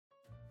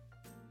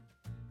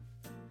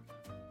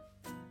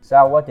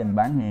sau quá trình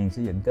bán hàng,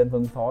 xây dựng kênh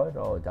phân phối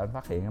rồi cho anh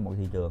phát hiện ra một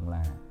thị trường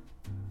là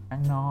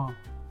ăn no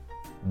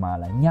mà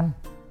lại nhanh.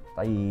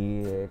 Tại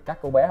vì các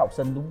cô bé học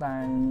sinh chúng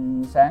ta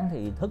sáng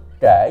thì thức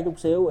trễ chút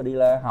xíu rồi đi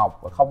lên học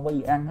và không có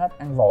gì ăn hết,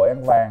 ăn vội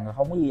ăn vàng rồi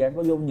không có gì ăn.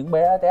 Có vô những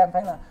bé thế anh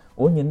thấy là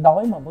ủa nhịn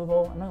đói mà mới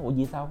vô, anh nói ủa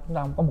gì sao chúng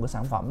ta không có một cái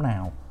sản phẩm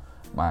nào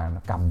mà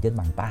nó cầm trên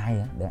bàn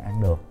tay để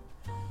ăn được.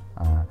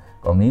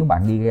 Còn nếu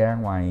bạn đi ra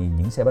ngoài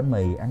những xe bánh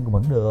mì ăn cũng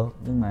vẫn được,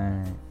 nhưng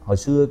mà hồi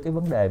xưa cái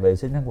vấn đề vệ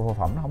sinh ăn của thực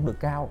phẩm nó không được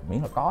cao,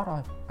 miễn là có thôi.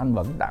 Anh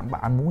vẫn đảm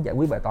bảo anh muốn giải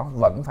quyết bài toán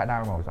vẫn phải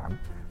đa màu sẵn,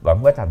 vẫn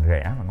phải thành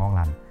rẻ và ngon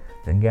lành.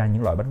 Thành ra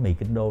những loại bánh mì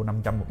kinh đô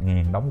 500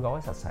 1.000 đóng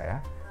gói sạch sẽ,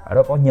 ở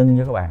đó có nhân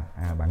cho các bạn,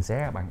 bạn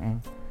xé bạn ăn.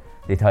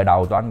 Thì thời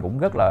đầu tụi anh cũng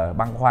rất là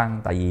băn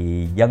khoăn, tại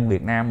vì dân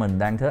Việt Nam mình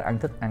đang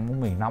thích ăn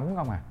bánh mì nóng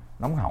không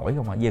nóng hổi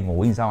không về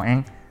nguội làm sao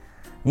ăn.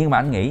 Nhưng mà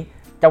anh nghĩ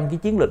trong cái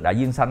chiến lược đại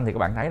dương xanh thì các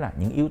bạn thấy là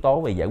những yếu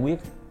tố về giải quyết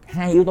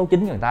hai yếu tố chính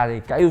của người ta đi,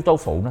 cái yếu tố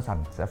phụ nó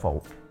sẽ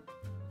phụ.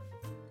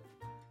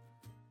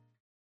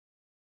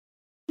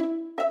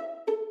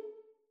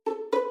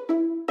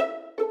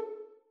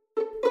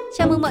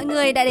 Chào mừng mọi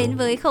người đã đến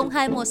với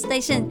 021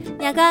 Station,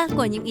 nhà ga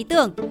của những ý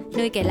tưởng,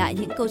 nơi kể lại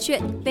những câu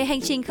chuyện về hành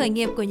trình khởi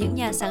nghiệp của những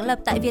nhà sáng lập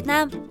tại Việt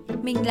Nam.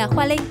 Mình là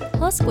Khoa Linh,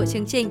 host của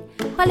chương trình.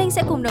 Khoa Linh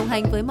sẽ cùng đồng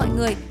hành với mọi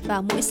người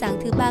vào mỗi sáng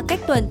thứ 3 cách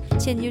tuần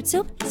trên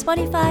YouTube,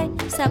 Spotify,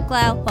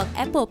 SoundCloud hoặc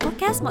Apple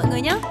Podcast mọi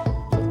người nhé.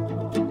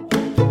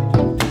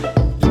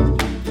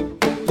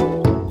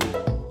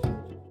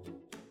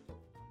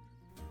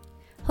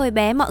 Hồi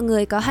bé mọi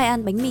người có hay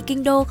ăn bánh mì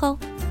kinh đô không?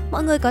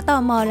 Mọi người có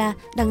tò mò là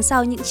đằng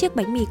sau những chiếc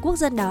bánh mì quốc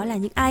dân đó là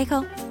những ai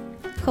không?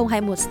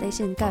 021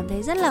 Station cảm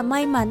thấy rất là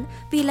may mắn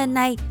vì lần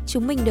này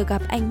chúng mình được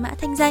gặp anh Mã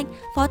Thanh Danh,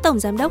 Phó Tổng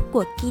Giám đốc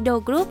của Kido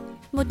Group,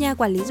 một nhà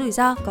quản lý rủi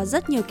ro có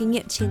rất nhiều kinh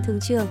nghiệm trên thương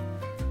trường.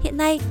 Hiện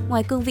nay,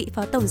 ngoài cương vị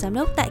Phó Tổng Giám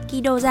đốc tại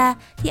Kido ra,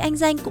 thì anh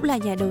Danh cũng là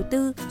nhà đầu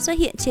tư, xuất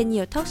hiện trên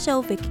nhiều talk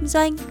show về kinh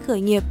doanh,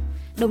 khởi nghiệp.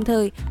 Đồng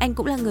thời, anh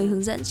cũng là người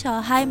hướng dẫn cho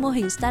 2 mô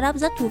hình startup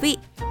rất thú vị.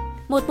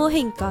 Một mô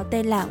hình có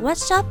tên là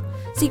WhatsApp,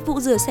 dịch vụ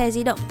rửa xe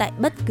di động tại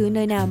bất cứ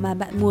nơi nào mà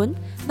bạn muốn,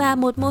 và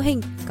một mô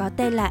hình có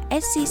tên là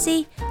SCC,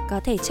 có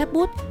thể chắp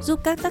bút giúp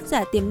các tác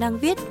giả tiềm năng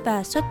viết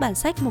và xuất bản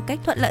sách một cách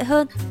thuận lợi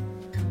hơn.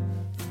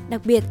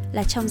 Đặc biệt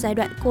là trong giai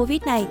đoạn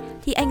Covid này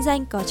thì anh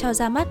Danh có cho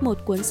ra mắt một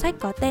cuốn sách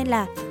có tên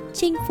là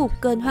Chinh phục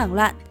cơn hoảng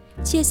loạn,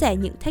 chia sẻ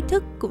những thách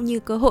thức cũng như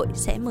cơ hội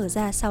sẽ mở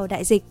ra sau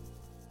đại dịch.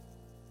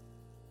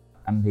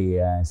 Anh thì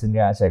sinh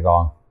ra ở Sài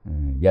Gòn,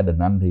 gia đình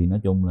anh thì nói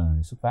chung là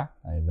xuất phát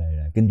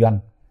về kinh doanh.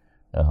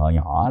 Hồi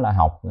nhỏ là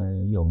học,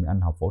 ví dụ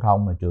anh học phổ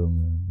thông là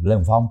trường Lê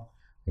Hồng Phong,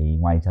 thì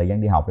ngoài thời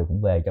gian đi học thì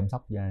cũng về chăm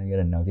sóc gia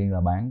đình. Đầu tiên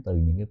là bán từ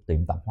những cái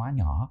tiệm tạp hóa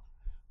nhỏ.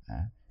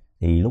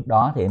 Thì lúc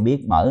đó thì em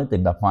biết mở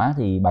tiệm tạp hóa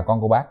thì bà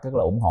con cô bác rất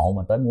là ủng hộ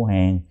mà tới mua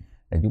hàng.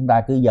 Thì chúng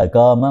ta cứ giờ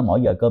cơm á,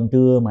 mỗi giờ cơm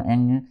trưa mà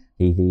ăn á,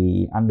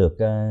 thì anh được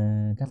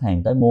khách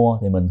hàng tới mua,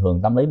 thì mình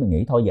thường tâm lý mình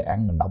nghĩ thôi giờ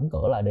ăn mình đóng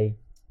cửa lại đi,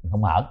 mình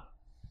không mở.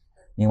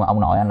 Nhưng mà ông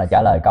nội anh là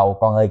trả lời câu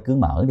con ơi cứ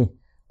mở đi,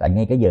 tại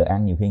ngay cái giờ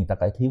ăn nhiều khi người ta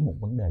phải thiếu một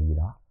vấn đề gì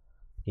đó,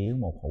 thiếu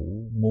một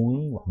hũ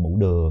muối hoặc hũ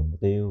đường, hũ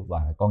tiêu,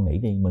 và con nghĩ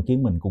đi mà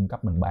kiếm mình cung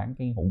cấp, mình bán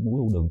cái hũ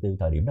muối hũ đường tiêu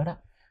thời điểm đó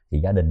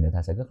thì gia đình người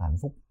ta sẽ rất là hạnh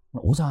phúc.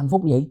 Ủa sao hạnh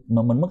phúc vậy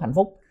mà mình mất hạnh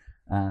phúc?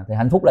 Thì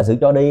hạnh phúc là sự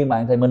cho đi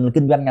mà, thì mình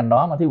kinh doanh ngành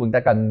đó mà thiếu người ta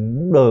cần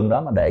muốn đường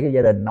đó mà để cho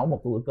gia đình nấu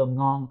một bữa cơm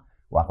ngon,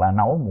 hoặc là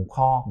nấu một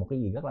kho một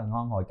cái gì rất là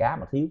ngon, hồi cá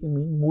mà thiếu cái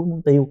miếng muối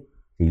muối tiêu,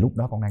 thì lúc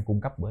đó con đang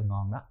cung cấp bữa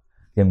ngon đó.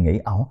 Thì mình nghĩ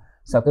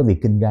sao cái việc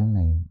kinh doanh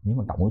này nếu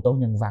mà cộng yếu tố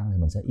nhân văn thì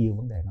mình sẽ yêu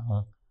vấn đề nó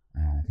hơn.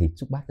 Thì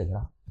xuất phát từ cái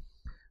đó.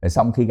 Rồi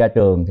xong khi ra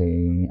trường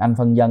thì anh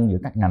phân vân giữa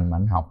các ngành mà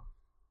anh học.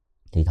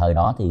 Thì thời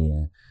đó thì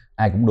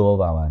ai cũng đua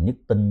vào nhất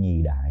tinh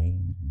nhì đại,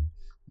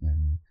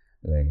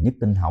 rồi nhất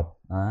tinh học,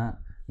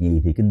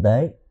 nhì thì kinh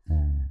tế,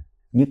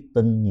 nhất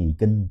tinh nhì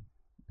kinh,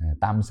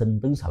 tam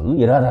sinh tứ sử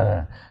gì đó.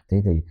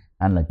 Thì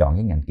anh là chọn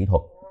cái ngành kỹ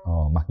thuật.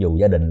 Mặc dù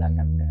gia đình là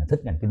thích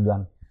ngành kinh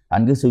doanh,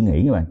 anh cứ suy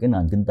nghĩ mà cái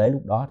nền kinh tế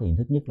lúc đó thì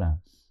thứ nhất là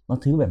nó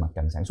thiếu về mặt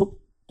trận sản xuất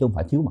chứ không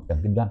phải thiếu mặt trận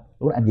kinh doanh.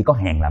 Lúc đó anh chỉ có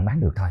hàng làm bán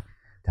được thôi.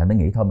 Thì anh mới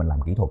nghĩ thôi mình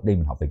làm kỹ thuật đi,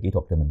 mình học về kỹ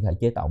thuật thì mình có thể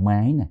chế tạo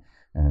máy nè,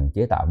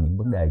 chế tạo những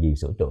vấn đề gì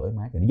sửa chữa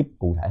máy thì nó giúp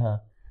cụ thể hơn.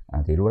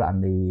 Thì lúc đó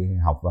anh đi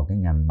học vào cái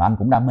ngành mà anh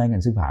cũng đam mê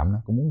ngành sư phạm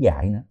nữa, cũng muốn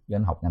dạy nữa, cho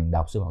anh học ngành đại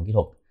học sư phạm kỹ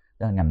thuật.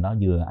 Đó là ngành đó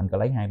vừa anh có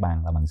lấy 2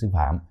 bằng là bằng sư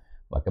phạm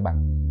và cái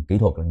bằng kỹ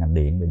thuật là ngành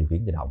điện về điều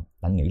khiển tự động.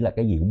 Anh nghĩ là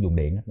cái gì cũng dùng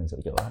điện mình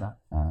sửa chữa đó.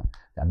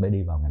 Thì anh mới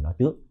đi vào ngành đó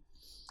trước.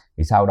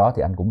 Thì sau đó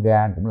thì anh cũng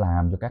cũng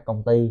làm cho các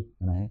công ty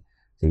này.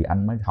 Thì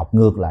anh mới học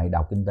ngược lại đại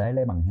học kinh tế,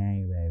 lấy bằng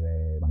 2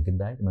 về bằng kinh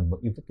tế, mình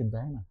yêu thích kinh tế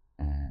mà.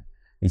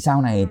 Thì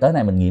sau này tới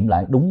này mình nghiệm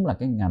lại đúng là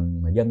cái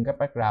ngành mà dân các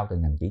background từ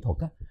ngành kỹ thuật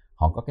á,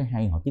 họ có cái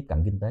hay, họ tiếp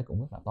cận kinh tế cũng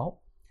rất là tốt.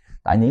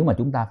 Tại nếu mà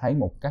chúng ta thấy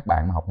các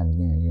bạn mà học ngành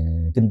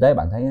kinh tế,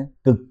 bạn thấy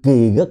cực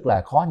kỳ rất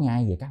là khó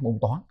nhai về các môn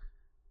toán,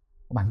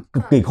 các bạn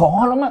cực kỳ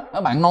khó lắm á.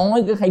 Các bạn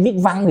nói cái hay viết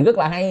văn thì rất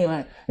là hay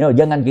mà, nhưng mà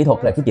dân anh kỹ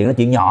thuật là cái chuyện là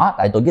chuyện nhỏ.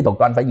 Tại tụi kỹ thuật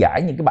anh phải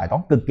giải những cái bài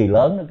toán cực kỳ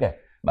lớn nữa kìa,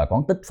 bài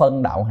toán tích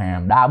phân, đạo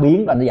hàm, đa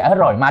biến anh giải hết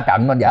rồi, ma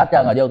trận anh giải hết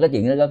trơn rồi, vô cái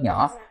chuyện nó rất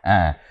nhỏ.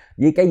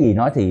 Với cái gì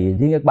nói thì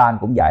thứ nhất ba anh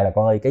cũng dạy là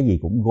con ơi cái gì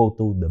cũng go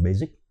to the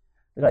basic,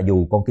 tức là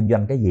dù con kinh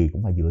doanh cái gì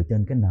cũng phải dựa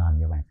trên cái nền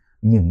vậy bạn.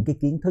 những cái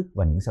kiến thức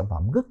và những sản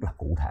phẩm rất là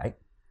cụ thể,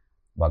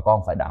 và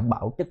con phải đảm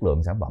bảo chất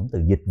lượng sản phẩm từ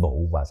dịch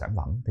vụ và sản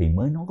phẩm thì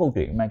mới nói câu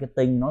chuyện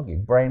marketing, nói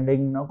chuyện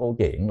branding, nói câu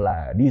chuyện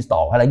là digital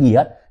hay là gì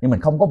hết. Nhưng mình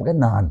không có một cái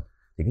nền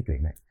thì cái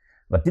chuyện này,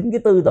 và chính cái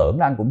tư tưởng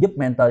đó anh cũng giúp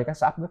mentor các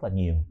startup rất là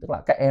nhiều. Tức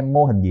là các em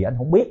mô hình gì anh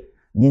không biết,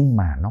 nhưng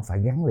mà nó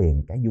phải gắn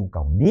liền cái nhu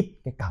cầu need,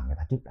 cái cần người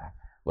ta trước đã,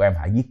 rồi em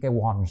hãy viết cái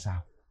want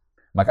sao.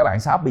 Mà các bạn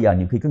startup bây giờ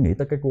nhiều khi cứ nghĩ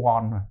tới cái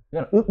want thôi, tức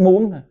là ước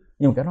muốn thôi.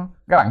 Nhưng mà cái đó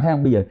các bạn thấy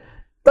không, bây giờ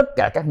tất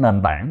cả các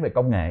nền tảng về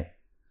công nghệ,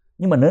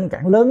 nhưng mà nền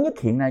tảng lớn nhất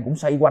hiện nay cũng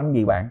xoay quanh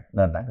gì bạn?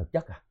 Nền tảng thực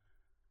chất à.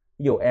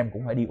 Ví dụ em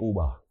cũng phải đi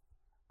Uber,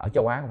 ở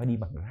châu Á cũng phải đi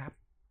bằng Grab.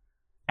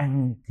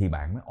 Ăn thì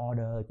bạn mới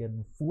order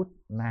trên Food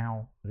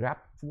Now, Grab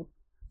Food.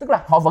 Tức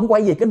là họ vẫn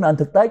quay về cái nền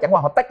thực tế, chẳng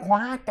qua họ tách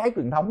hóa cái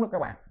truyền thống đó các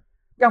bạn.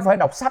 Các bạn phải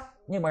đọc sách,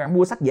 nhưng mà bạn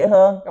mua sách dễ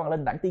hơn, các bạn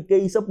lên tảng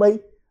Tiki, Shopee.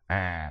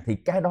 Thì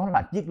cái đó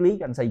là triết lý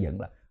của anh xây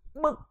dựng, là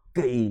bất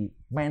kỳ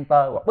mentor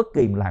hoặc bất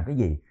kỳ mình làm cái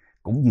gì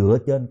cũng dựa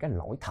trên cái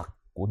lỗi thật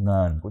của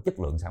nền, của chất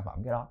lượng sản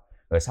phẩm cái đó.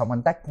 Rồi xong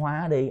anh tách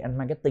hóa đi, anh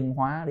marketing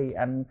hóa đi,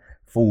 anh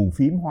phù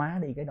phiếm hóa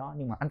đi cái đó,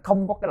 nhưng mà anh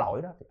không có cái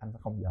lỗi đó thì anh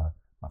không giờ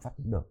mà phát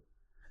triển được.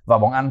 Và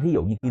bọn anh thí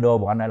dụ như Kido,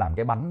 bọn anh đã làm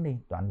cái bánh đi,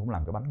 tụi anh cũng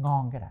làm cái bánh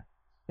ngon cái đã.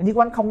 Nếu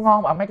bánh không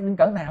ngon mà marketing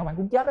cỡ nào bạn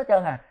cũng chết hết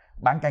trơn à.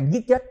 Bạn càng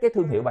giết chết cái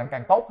thương hiệu bạn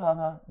càng tốt hơn,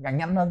 càng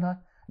nhanh hơn thôi.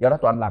 Do đó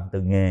tụi anh làm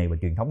từ nghề và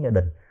truyền thống gia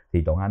đình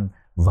thì tụi anh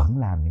vẫn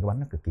làm những cái bánh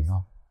nó cực kỳ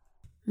ngon.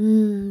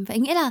 Vậy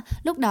nghĩa là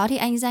lúc đó thì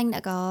anh Danh đã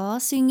có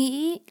suy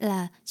nghĩ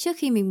là trước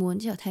khi mình muốn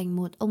trở thành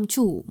một ông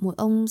chủ, một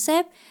ông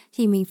sếp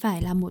thì mình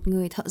phải là một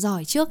người thợ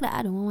giỏi trước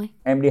đã, đúng không anh?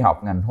 Em đi học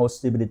ngành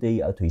Hospitality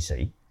ở Thụy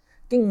Sĩ.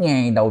 Cái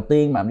ngày đầu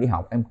tiên mà em đi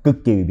học em cực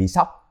kỳ bị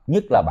sốc.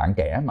 Nhất là bạn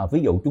trẻ mà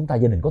ví dụ chúng ta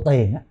gia đình có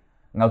tiền á.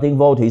 Ngày đầu tiên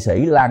vô Thụy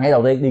Sĩ là ngày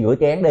đầu tiên đi rửa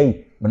chén đi.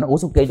 Mình nói ủa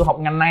sao kỳ tôi học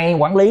ngành này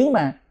quản lý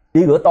mà.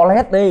 Đi rửa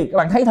toilet đi. Các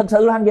bạn thấy thật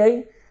sự là làm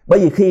gì? Bởi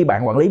vì khi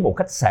bạn quản lý một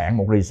khách sạn,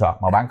 một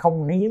resort mà bạn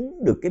không nếm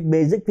được cái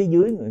basic phía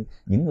dưới,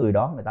 những người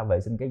đó người ta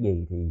vệ sinh cái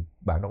gì thì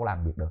bạn đâu có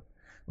làm việc được.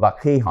 Và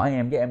khi hỏi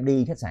em chứ em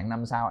đi khách sạn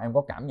 5 sao em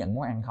có cảm nhận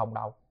món ăn không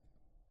đâu.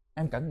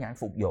 Em cảm nhận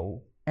phục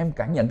vụ, em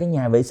cảm nhận cái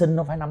nhà vệ sinh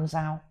nó phải 5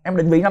 sao. Em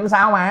định vị 5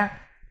 sao mà.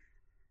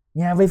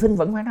 Nhà vệ sinh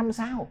vẫn phải 5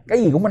 sao.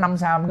 Cái gì cũng phải 5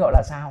 sao mới gọi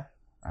là sao.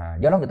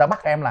 Do đó người ta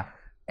bắt em là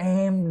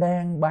em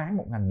đang bán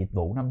một ngành dịch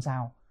vụ 5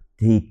 sao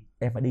thì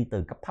em phải đi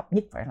từ cấp thấp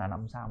nhất phải là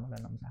 5 sao mới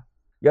lên 5 sao.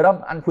 Do đó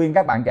anh khuyên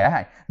các bạn trẻ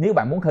này, nếu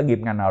bạn muốn khởi nghiệp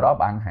ngành nào đó,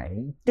 bạn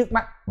hãy trước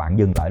mắt bạn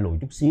dừng lại lùi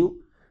chút xíu.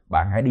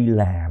 Bạn hãy đi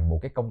làm một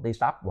cái công ty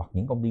startup hoặc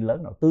những công ty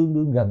lớn nào tương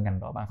đương gần ngành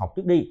đó, bạn học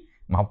trước đi.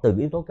 Mà học từ cái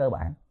yếu tố cơ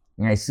bản.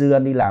 Ngày xưa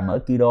anh đi làm ở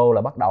Kido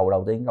là bắt đầu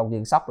đầu tiên công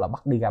ty shop là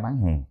bắt đi ra bán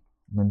hàng.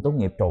 Mình tốt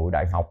nghiệp trùi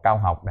đại học, cao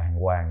học đàng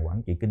hoàng,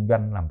 quản trị kinh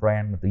doanh, làm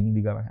brand mà tự nhiên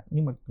đi ra bán hàng.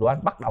 Nhưng mà tụi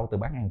anh bắt đầu từ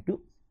bán hàng trước.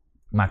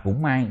 Mà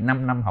cũng may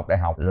 5 năm học đại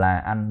học là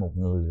anh một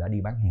người đã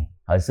đi bán hàng.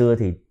 Hồi xưa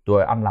thì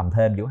tụi anh làm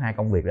thêm chỉ có 2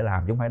 công việc để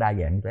làm chứ không phải đa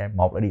dạng như tụi em.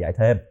 Một là đi dạy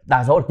thêm,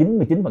 đa số là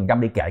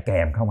 99% đi dạy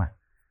kèm không à.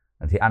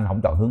 Thì anh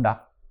không chọn hướng đó,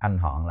 anh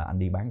chọn là anh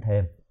đi bán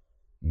thêm.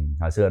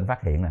 Hồi xưa anh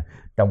phát hiện là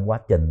trong quá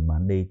trình mà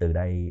anh đi từ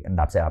đây, anh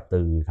đạp xe đạp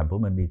từ thành phố Hồ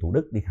Chí Minh đi Thủ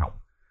Đức đi học,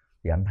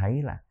 thì anh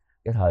thấy là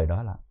cái thời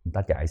đó là người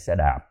ta chạy xe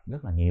đạp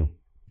rất là nhiều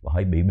và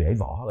hơi bị bể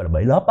vỏ, gọi là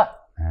bể lớp á.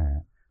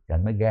 Thì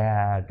anh mới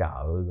ra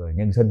chợ rồi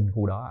Nhân Sinh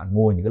khu đó, anh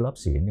mua những cái lớp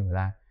xịn cho người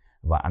ta.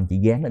 Và anh chỉ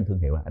dán lên thương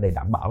hiệu là ở đây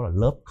đảm bảo là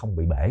lớp không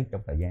bị bể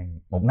trong thời gian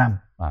 1 năm.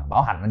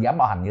 Bảo hành, anh dám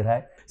bảo hành như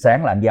thế.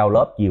 Sáng là anh giao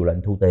lớp, chiều là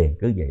anh thu tiền,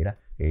 cứ vậy đó.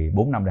 Thì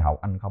 4 năm đại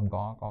học anh không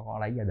có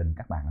lấy gia đình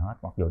các bạn hết,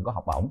 mặc dù anh có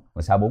học bổng.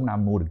 Mà sau 4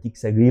 năm mua được chiếc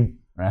xe Rim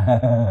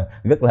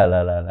rất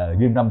là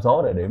Rim 5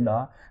 số thời điểm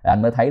đó.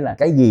 Anh mới thấy là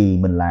cái gì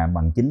mình làm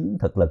bằng chính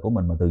thực lực của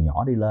mình mà từ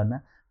nhỏ đi lên á,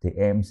 thì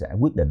em sẽ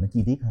quyết định nó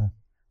chi tiết hơn.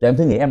 Cho em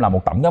thử nghĩ em là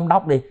một tổng giám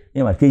đốc đi,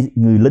 nhưng mà khi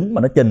người lính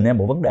mà nó trình em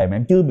một vấn đề mà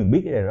em chưa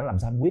biết cái này đó làm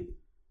sao em quyết?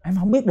 Em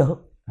không biết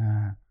được.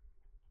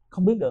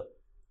 Không biết được,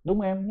 đúng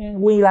không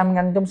em? Quy làm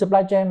ngành trong supply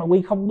chain mà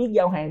Quy không biết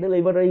giao hàng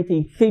delivery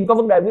thì khi có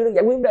vấn đề Quy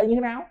giải quyết vấn đề như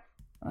thế nào?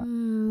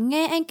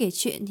 Nghe anh kể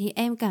chuyện thì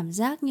em cảm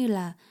giác như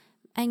là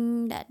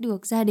anh đã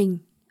được gia đình,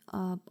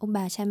 ông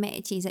bà cha mẹ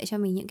chỉ dạy cho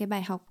mình những cái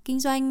bài học kinh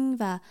doanh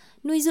và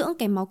nuôi dưỡng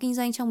cái máu kinh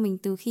doanh trong mình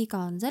từ khi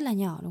còn rất là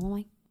nhỏ, đúng không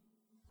anh?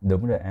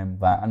 Đúng rồi em.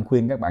 Và anh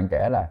khuyên các bạn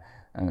trẻ là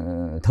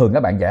thường các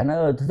bạn trẻ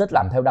nó thích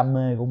làm theo đam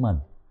mê của mình.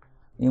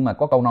 Nhưng mà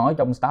có câu nói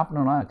trong startup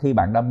nó nói là khi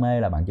bạn đam mê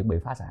là bạn chuẩn bị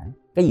phá sản.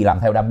 Cái gì làm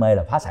theo đam mê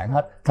là phá sản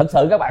hết. Thật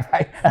sự các bạn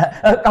phải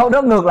câu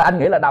đó ngược là anh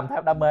nghĩ là làm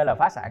theo đam mê là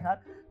phá sản hết.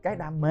 Cái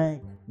đam mê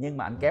nhưng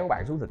mà anh kéo các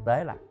bạn xuống thực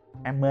tế là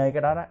em mê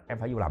cái đó đó, em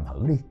phải vô làm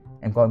thử đi.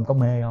 Em coi em có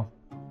mê không?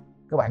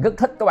 Các bạn rất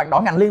thích, các bạn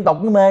đổi ngành liên tục,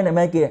 cứ mê này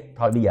mê kia.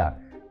 Thôi bây giờ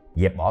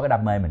dẹp bỏ cái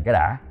đam mê mình cái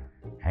đã.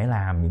 Hãy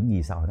làm những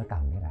gì sau nó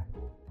cần cái đã.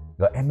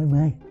 Rồi em mới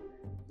mê.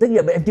 Tức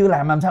giờ em chưa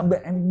làm sao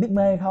em biết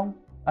mê không?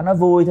 Anh nói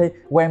vui thôi,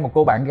 quen một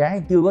cô bạn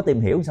gái chưa có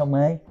tìm hiểu sao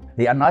mê.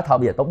 Thì anh nói thôi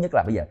bây giờ tốt nhất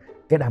là bây giờ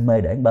cái đam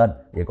mê để bên.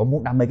 Vậy con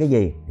muốn đam mê cái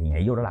gì thì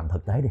nhảy vô đó làm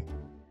thực tế đi.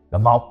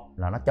 Rồi một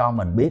là nó cho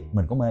mình biết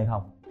mình có mê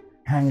không.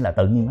 Hai là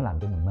tự nhiên nó làm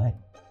cho mình mê.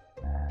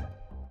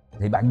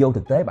 Thì bạn vô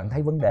thực tế bạn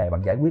thấy vấn đề,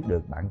 bạn giải quyết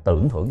được, bạn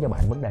tưởng thưởng cho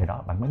bạn vấn đề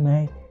đó, bạn mới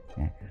mê.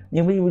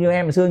 Nhưng ví dụ như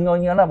em hồi xưa ngồi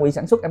như là bị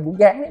sản xuất em cũng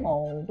chán đấy mà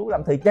chú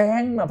làm thời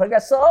trang mà phải ra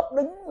shop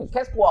đứng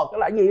catwalk cái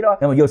là gì đó.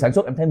 Nhưng mà vô sản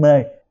xuất em thấy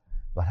mê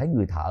và thấy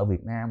người thợ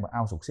Việt Nam và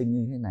outsourcing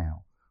như thế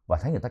nào và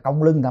thấy người ta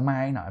cong lưng, người ta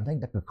mai nào, em thấy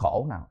người ta cực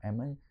khổ nào, em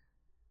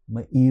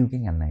mới yêu cái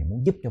ngành này,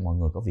 muốn giúp cho mọi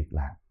người có việc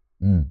làm.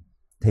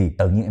 Thì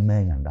tự nhiên em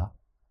mê ngành đó.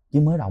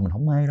 Chứ mới đầu mình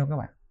không mê đâu các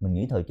bạn. Mình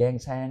nghĩ thời trang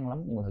sang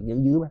lắm, nhưng mà thật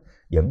dưới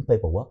vẫn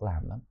paperwork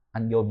làm lắm.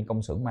 Anh vô những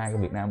công xưởng may của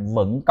Việt Nam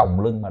vẫn còng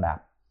lưng mà đạp,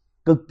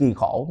 cực kỳ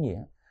khổ như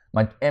vậy.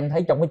 Mà em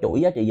thấy trong cái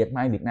chuỗi giá trị dệt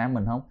may Việt Nam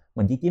mình không,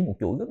 mình chỉ chiếm một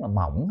chuỗi rất là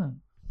mỏng thôi.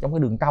 Trong cái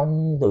đường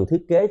cong từ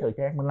thiết kế thời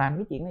trang mình làm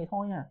cái chuyện này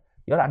thôi à.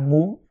 Do đó anh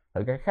muốn,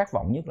 cái khát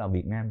vọng nhất là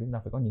Việt Nam chúng ta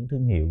phải có những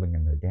thương hiệu về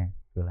ngành thời trang.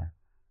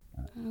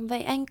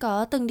 Vậy anh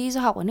có từng đi du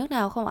học ở nước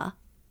nào không ạ?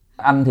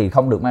 Anh thì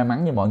không được may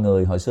mắn như mọi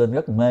người. Hồi xưa anh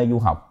rất mê du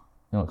học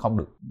nhưng mà không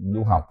được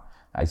du học.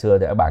 Hồi xưa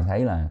thì các bạn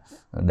thấy là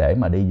để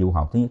mà đi du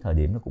học, thứ nhất thời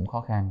điểm nó cũng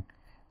khó khăn,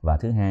 và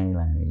thứ hai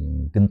là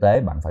kinh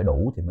tế bạn phải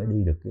đủ thì mới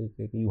đi được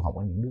cái du học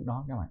ở những nước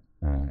đó các bạn.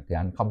 Thì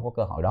anh không có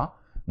cơ hội đó,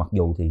 mặc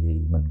dù thì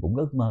mình cũng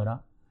có ước mơ đó.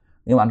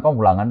 Nhưng mà anh có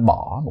một lần anh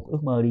bỏ một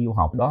ước mơ đi du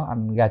học đó.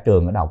 Anh ra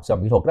trường ở Đại học Sư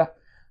phạm Kỹ thuật đó,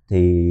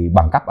 thì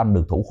bằng cấp anh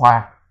được thủ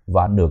khoa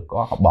và anh được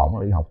có học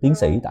bổng đi học tiến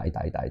sĩ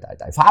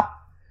tại Pháp.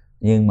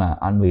 Nhưng mà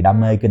anh vì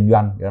đam mê kinh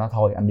doanh, cho nó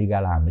thôi anh đi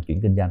ra làm để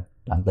chuyển kinh doanh,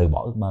 là anh từ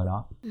bỏ ước mơ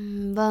đó.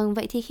 Vâng,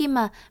 vậy thì khi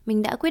mà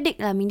mình đã quyết định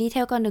là mình đi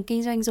theo con đường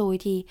kinh doanh rồi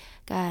thì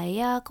cái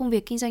công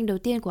việc kinh doanh đầu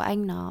tiên của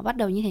anh nó bắt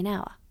đầu như thế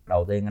nào ạ?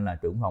 Đầu tiên anh là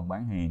trưởng phòng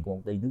bán hàng của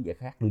công ty nước giải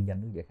khát, liên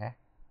danh nước giải khát.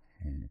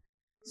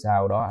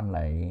 Sau đó anh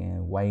lại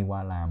quay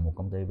qua làm một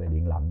công ty về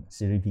điện lạnh,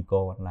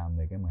 Siripico. Anh làm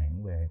về cái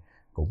mảng về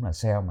cũng là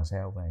sale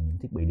về những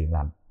thiết bị điện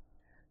lạnh.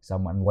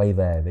 Xong anh quay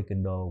về với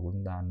kinh đô của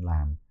chúng ta, anh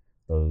làm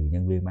từ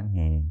nhân viên bán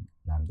hàng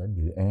làm đến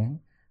dự án.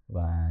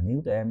 Và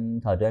nếu tụi em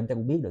chắc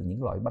cũng biết được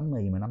những loại bánh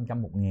mì mà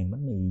 500 1.000,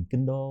 bánh mì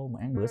kinh đô mà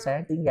ăn bữa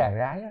sáng tiếng gà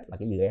rái á, là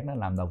cái dự án đó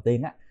làm đầu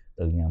tiên á,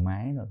 từ nhà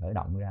máy rồi khởi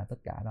động ra tất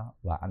cả đó.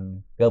 Và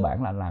anh cơ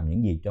bản là anh làm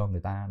những gì cho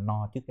người ta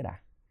no trước cái đã,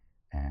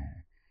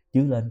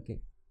 chứ lên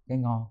cái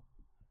ngon.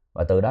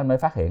 Và từ đó anh mới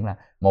phát hiện là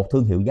một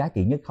thương hiệu giá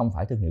trị nhất không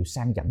phải thương hiệu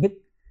sang chảnh nhất,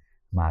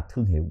 mà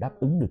thương hiệu đáp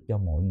ứng được cho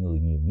mọi người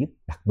nhiều nhất.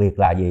 Đặc biệt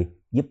là gì?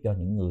 Giúp cho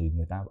những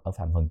người ta ở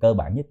thành phần cơ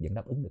bản nhất vẫn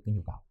đáp ứng được cái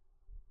nhu cầu.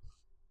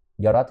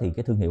 Do đó thì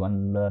cái thương hiệu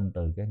anh lên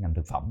từ cái ngành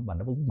thực phẩm và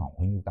đáp ứng mọi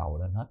nhu cầu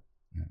lên hết.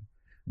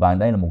 Và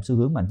đây là một xu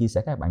hướng mà anh chia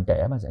sẻ các bạn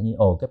trẻ mà sẽ như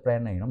cái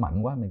brand này nó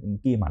mạnh quá, mình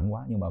kia mạnh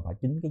quá, nhưng mà phải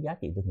chính cái giá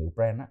trị thương hiệu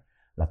brand á,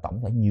 là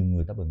tổng thể nhiều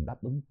người ta đáp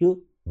ứng trước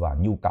và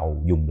nhu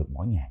cầu dùng được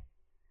mỗi ngày.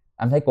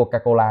 Anh thấy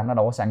Coca-Cola nó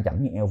đâu có sang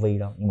chảnh như LV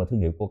đâu, nhưng mà thương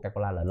hiệu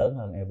Coca-Cola là lớn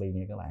hơn LV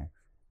nha các bạn.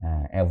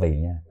 LV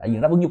nha, tại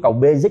vì đáp ứng nhu cầu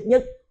basic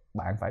nhất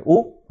bạn phải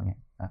uống.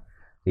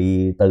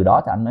 Thì từ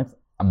đó thì anh mới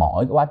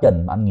mỗi cái quá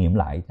trình mà anh nghiệm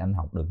lại thì anh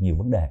học được nhiều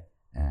vấn đề.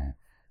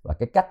 Và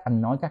cái cách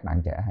anh nói các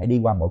bạn trẻ hãy đi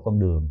qua mỗi con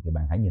đường thì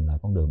bạn hãy nhìn lại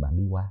con đường bạn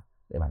đi qua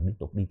để bạn tiếp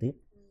tục đi tiếp.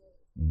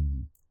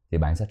 Thì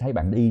bạn sẽ thấy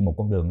bạn đi một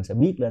con đường nó sẽ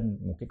viết lên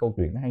một cái câu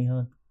chuyện nó hay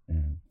hơn.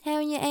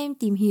 Theo như em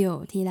tìm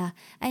hiểu thì là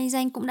anh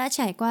Danh cũng đã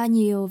trải qua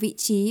nhiều vị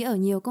trí ở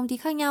nhiều công ty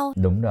khác nhau.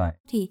 Đúng rồi.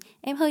 Thì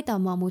em hơi tò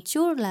mò một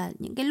chút là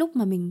những cái lúc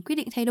mà mình quyết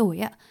định thay đổi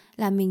ạ,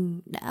 là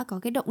mình đã có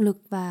cái động lực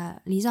và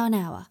lý do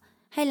nào ạ?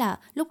 Hay là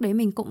lúc đấy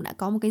mình cũng đã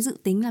có một cái dự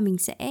tính là mình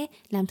sẽ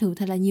làm thử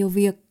thật là nhiều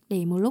việc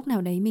để một lúc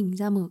nào đấy mình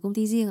ra mở công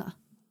ty riêng ạ?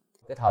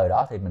 Cái thời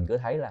đó thì mình cứ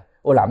thấy là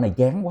làm này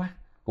chán quá,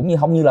 cũng như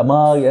không như là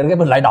mơ vậy, cái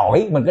mình lại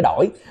đổi,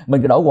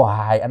 mình cứ đổi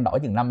hoài. Anh đổi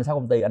chừng 5-6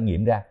 công ty, anh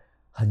nghiệm ra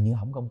hình như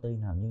không công ty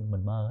nào như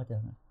mình mơ hết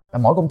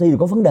trơn. Mỗi công ty đều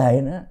có vấn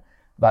đề nữa.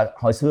 Và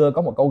hồi xưa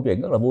có một câu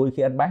chuyện rất là vui,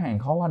 khi anh bán hàng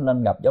khó, anh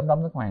lên gặp giám đốc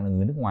nước ngoài là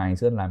người nước ngoài,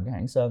 xưa anh làm cái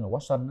hãng sơn ở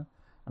Watson đó.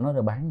 Anh nói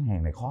là bán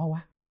hàng này khó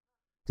quá.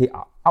 Thì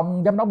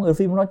ông giám đốc người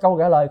phim nói câu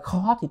trả lời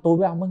khó thì tôi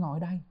với ông mới ngồi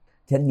ở đây.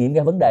 Thì anh nghiệm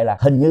ra vấn đề là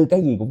hình như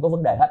cái gì cũng có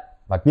vấn đề hết,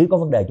 và chỉ có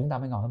vấn đề chúng ta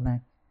mới ngồi hôm nay.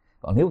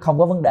 Còn nếu không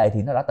có vấn đề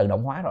thì nó đã tự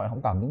động hóa rồi,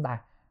 không cần chúng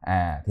ta.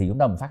 Thì chúng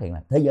ta mình phát hiện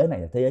là thế giới này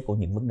là thế giới của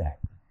những vấn đề.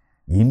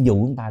 Nhiệm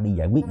vụ chúng ta đi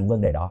giải quyết những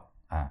vấn đề đó.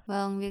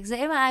 Vâng, việc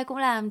dễ mà ai cũng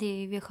làm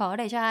thì việc khó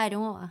để cho ai,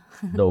 đúng không ạ?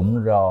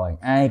 Đúng rồi,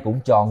 ai cũng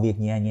chọn việc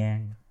nhẹ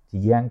nhàng thì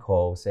gian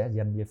khổ sẽ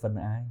dành về phân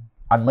ai.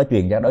 Anh mới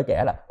truyền cho đứa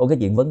trẻ là cái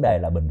chuyện vấn đề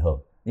là bình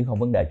thường, nếu không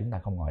vấn đề chúng ta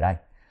không ngồi đây.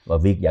 Và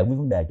việc giải quyết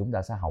vấn đề chúng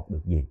ta sẽ học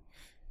được gì.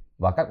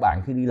 Và các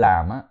bạn khi đi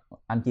làm á,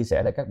 anh chia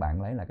sẻ để các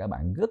bạn lấy là các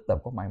bạn rất là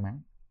có may mắn.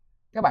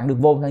 Các bạn được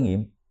vô trải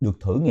nghiệm, được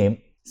thử nghiệm,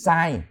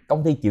 sai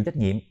công ty chịu trách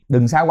nhiệm.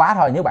 Đừng sai quá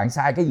thôi, nếu bạn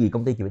sai cái gì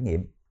công ty chịu trách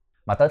nhiệm.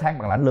 Mà tới tháng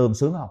bạn lãnh lương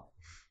sướng không?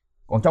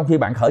 Còn trong khi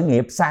bạn khởi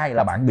nghiệp sai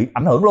là bạn bị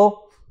ảnh hưởng luôn,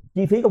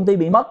 chi phí công ty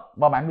bị mất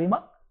và bạn bị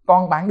mất.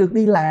 Còn bạn được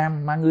đi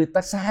làm mà người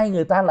ta sai,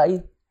 người ta lại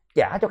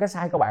trả cho cái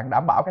sai của bạn,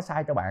 đảm bảo cái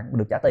sai cho bạn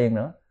được trả tiền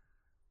nữa,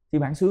 thì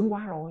bạn sướng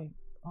quá rồi.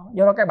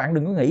 Do đó các bạn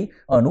đừng có nghĩ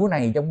ở núi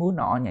này trong núi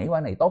nọ, nhảy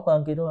qua này tốt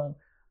hơn kia tốt hơn.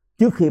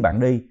 Trước khi bạn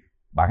đi,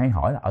 bạn hãy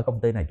hỏi là ở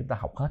công ty này chúng ta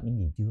học hết những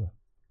gì chưa,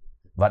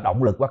 và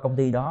động lực qua công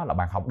ty đó là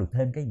bạn học được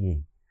thêm cái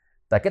gì.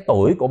 Tại cái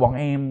tuổi của bọn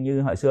em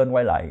như hồi xưa anh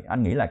quay lại,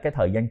 anh nghĩ là cái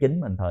thời gian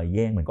chính mình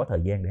có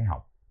thời gian để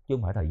học, chứ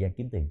không phải thời gian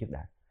kiếm tiền trước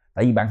đã.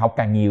 Tại vì bạn học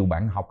càng nhiều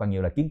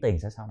là kiếm tiền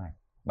sẽ sau này.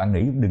 Bạn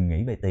đừng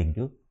nghĩ về tiền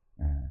trước.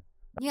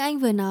 Như anh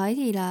vừa nói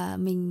thì là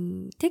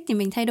mình thích thì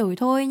mình thay đổi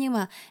thôi, nhưng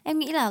mà em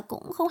nghĩ là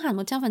cũng không hẳn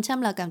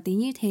 100% là cảm tính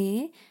như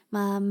thế,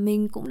 mà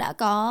mình cũng đã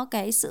có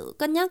cái sự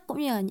cân nhắc cũng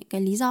như là những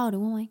cái lý do,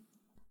 đúng không anh?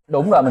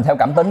 Đúng rồi, mình theo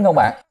cảm tính không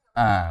bạn?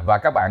 Và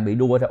các bạn bị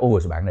đua theo,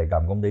 sao bạn này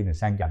cầm công ty này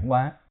sang chảnh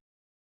quá,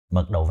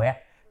 mật đầu vét,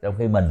 Trong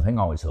khi mình phải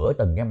ngồi sửa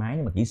từng cái máy,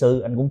 nhưng mà kỹ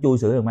sư anh cũng chui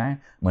sửa được máy.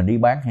 Mình đi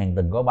bán hàng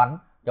từng gói bánh,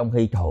 trong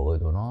khi trời ơi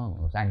tụi nó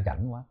sang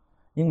chảnh quá.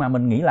 Nhưng mà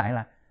mình nghĩ lại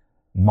là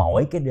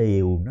mỗi cái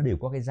điều nó đều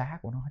có cái giá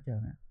của nó hết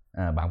trơn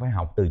á. Bạn phải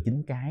học từ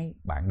chính cái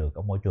bạn được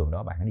ở môi trường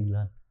đó, bạn hãy đi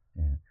lên.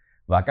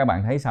 Và các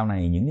bạn thấy sau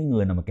này những cái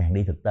người nào mà càng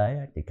đi thực tế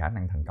á, thì khả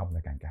năng thành công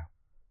là càng cao.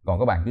 Còn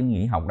các bạn cứ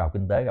nghĩ học đầu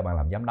kinh tế các bạn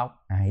làm giám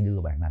đốc, ai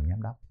đưa bạn làm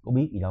giám đốc, có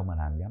biết gì đâu mà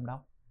làm giám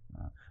đốc.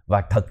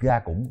 Và thật ra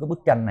cũng cái bức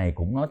tranh này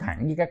cũng nói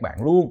thẳng với các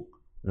bạn luôn,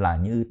 là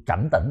như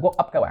cảnh tỉnh quốc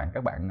ấp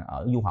các bạn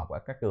ở du học ở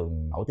các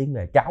trường nổi tiếng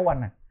về. Cháu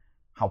anh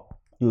học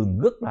trường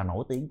rất là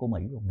nổi tiếng của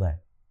Mỹ luôn về,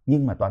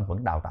 nhưng mà toàn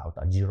vẫn đào tạo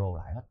tại zero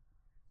lại hết.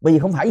 Bởi vì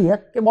không phải gì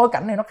hết, cái bối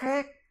cảnh này nó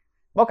khác,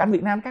 bối cảnh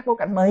Việt Nam khác bối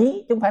cảnh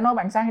Mỹ, chứ không phải nói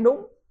bạn sai hay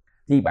đúng.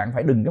 Thì bạn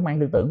phải đừng có mang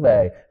tư tưởng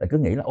về là cứ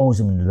nghĩ là ôi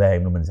mình về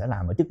mà mình sẽ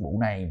làm ở chức vụ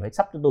này, phải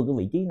sắp cho tôi cái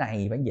vị trí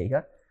này, phải vậy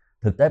hết.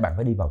 Thực tế bạn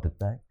phải đi vào thực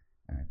tế.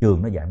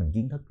 Trường nó dạy mình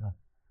kiến thức thôi,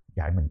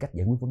 dạy mình cách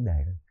giải quyết vấn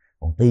đề thôi.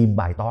 Còn tìm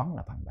bài toán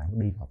là bạn phải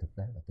đi vào thực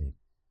tế và tìm.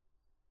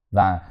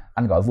 Và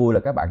anh gọi vui là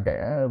các bạn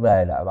trẻ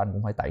về là anh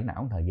cũng phải tẩy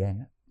não một thời gian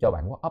á, cho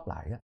bạn work up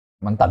lại á,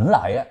 bạn tỉnh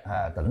lại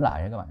á, tỉnh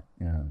lại á các bạn.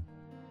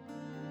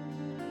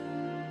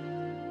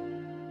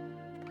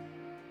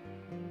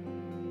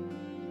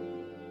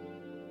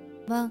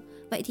 Vâng,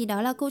 vậy thì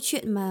đó là câu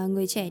chuyện mà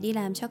người trẻ đi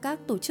làm cho các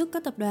tổ chức,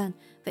 các tập đoàn.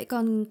 Vậy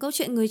còn câu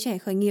chuyện người trẻ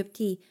khởi nghiệp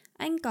thì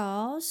anh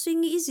có suy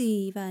nghĩ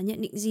gì và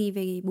nhận định gì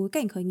về bối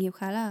cảnh khởi nghiệp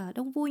khá là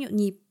đông vui nhộn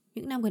nhịp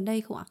những năm gần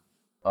đây không ạ?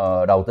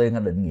 Đầu tiên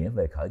anh định nghĩa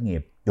về khởi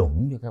nghiệp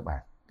chuẩn cho các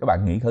bạn. Các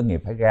bạn nghĩ khởi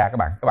nghiệp phải ra,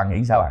 các bạn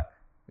nghĩ sao bạn?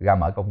 Ra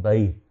mở công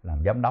ty,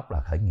 làm giám đốc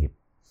là khởi nghiệp.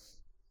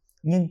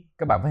 Nhưng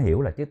các bạn phải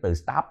hiểu là cái từ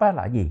start á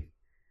là gì?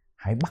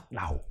 Hãy bắt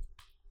đầu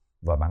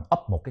và bạn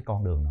up một cái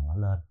con đường nào đó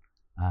lên.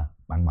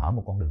 Bạn mở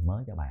một con đường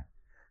mới cho bạn.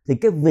 Thì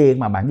cái việc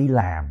mà bạn đi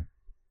làm,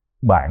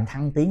 bạn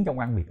thăng tiến trong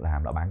công việc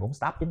làm là bạn cũng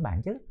start chính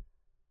bạn chứ.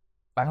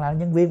 Bạn là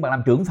nhân viên, bạn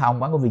làm trưởng phòng,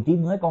 bạn có vị trí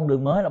mới, con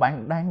đường mới, là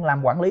bạn đang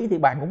làm quản lý thì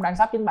bạn cũng đang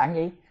start chính bạn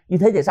gì. Như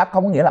thế thì start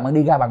không có nghĩa là bạn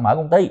đi ra bạn mở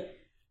công ty.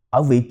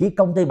 Ở vị trí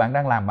công ty bạn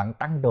đang làm, bạn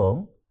tăng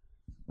trưởng,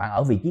 bạn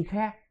ở vị trí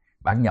khác,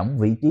 bạn nhận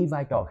vị trí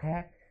vai trò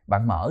khác,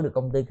 bạn mở được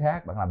công ty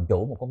khác, bạn làm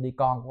chủ một công ty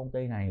con của công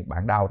ty này,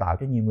 bạn đào tạo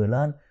cho nhiều người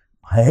lên.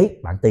 Hễ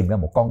bạn tìm ra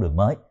một con đường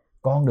mới,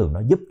 con đường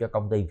đó giúp cho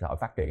công ty xã hội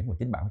phát triển và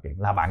chính bạn phát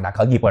triển, là bạn đã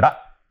khởi nghiệp rồi đó.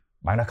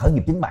 Bạn đã khởi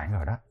nghiệp chính bạn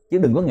rồi đó. Chứ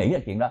đừng có nghĩ là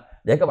chuyện đó.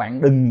 Để các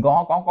bạn đừng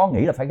có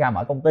nghĩ là phải ra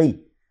mở công ty.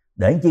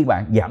 Để chi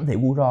bạn giảm thiểu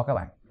rủi ro các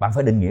bạn. Bạn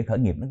phải định nghĩa khởi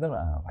nghiệp nó rất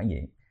là phải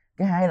vậy.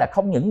 Cái hai là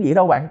không những gì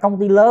đâu bạn, công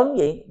ty lớn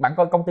vậy. Bạn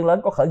coi công ty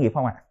lớn có khởi nghiệp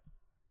không ạ?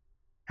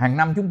 Hàng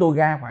năm chúng tôi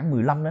ra khoảng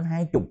 15 đến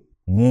 20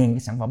 ngàn cái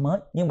sản phẩm mới.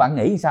 Nhưng bạn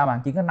nghĩ sao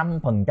bạn? Chỉ có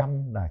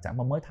 5% là sản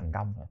phẩm mới thành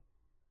công thôi.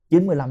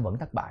 95 vẫn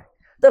thất bại.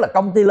 Tức là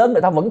công ty lớn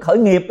người ta vẫn khởi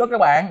nghiệp đó các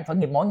bạn. Khởi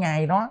nghiệp mỗi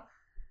ngày đó.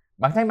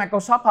 Bạn thấy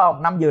Microsoft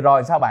không? Năm vừa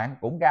rồi sao bạn?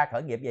 Cũng ra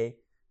khởi nghiệp gì?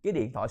 Cái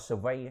điện thoại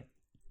Survey,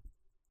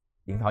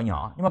 điện thoại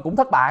nhỏ nhưng mà cũng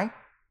thất bại.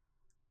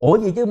 Ủa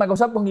gì chứ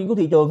Microsoft có nghiên cứu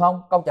thị trường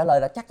không? Câu trả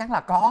lời là chắc chắn là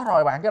có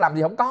rồi bạn, chứ làm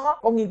gì không có.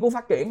 Có nghiên cứu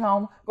phát triển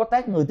không? Có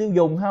test người tiêu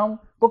dùng không?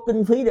 Có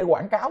kinh phí để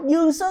quảng cáo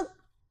dư sức,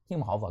 nhưng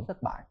mà họ vẫn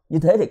thất bại. Như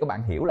thế thì các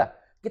bạn hiểu là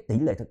cái tỷ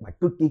lệ thất bại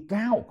cực kỳ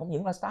cao, không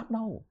những là startup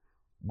đâu,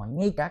 mà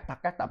ngay cả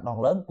các tập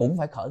đoàn lớn cũng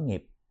phải khởi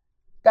nghiệp.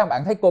 Các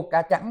bạn thấy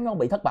Coca trắng nó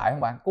bị thất bại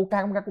không bạn?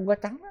 Coca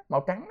trắng đó,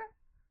 màu trắng đó.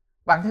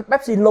 Bạn thấy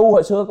Pepsi Blue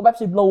hồi xưa có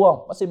Pepsi Blue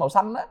không? Pepsi màu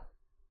xanh đó.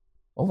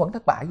 Ủa vẫn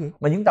thất bại gì?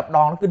 Mà những tập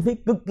đoàn nó kinh phí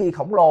cực kỳ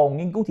khổng lồ,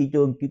 nghiên cứu thị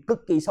trường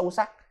cực kỳ sâu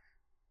sắc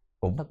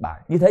cũng thất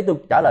bại. Như thế tôi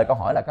trả lời câu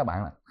hỏi là các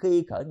bạn là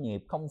khi khởi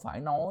nghiệp không phải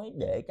nói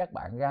để các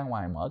bạn ra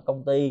ngoài mở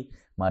công ty,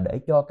 mà để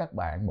cho các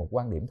bạn một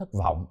quan điểm thất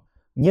vọng.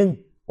 Nhưng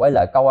quay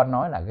lại câu anh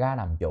nói là ra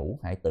làm chủ,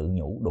 hãy tự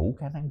nhủ đủ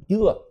khả năng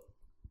chưa.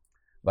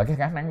 Và cái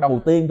khả năng đầu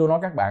tiên tôi nói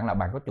các bạn là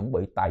bạn có chuẩn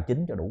bị tài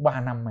chính cho đủ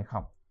 3 năm hay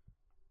không.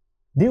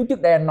 Nếu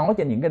trước đây anh nói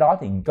trên những cái đó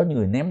thì có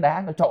người ném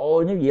đá, nói trời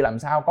ơi nếu vậy làm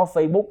sao có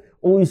Facebook,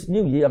 ui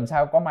nếu vậy làm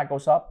sao có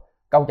Microsoft.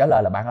 Câu trả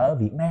lời là bạn ở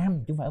Việt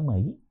Nam chứ không phải ở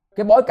Mỹ.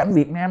 Cái bối cảnh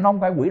Việt Nam nó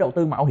không phải quỹ đầu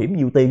tư mạo hiểm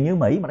nhiều tiền như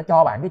Mỹ mà nó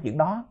cho bạn cái chuyện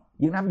đó.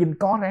 Việt Nam dình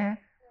có ra.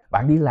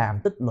 Bạn đi làm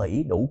tích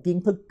lũy đủ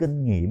kiến thức,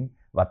 kinh nghiệm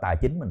và tài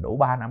chính mình đủ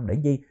 3 năm để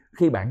chi?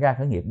 Khi bạn ra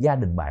khởi nghiệp, gia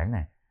đình bạn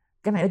nè,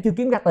 cái này nó chưa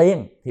kiếm ra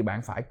tiền thì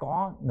bạn phải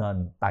có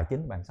nền tài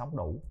chính bạn sống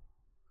đủ.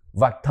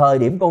 Và thời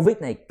điểm Covid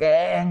này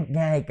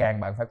ngày càng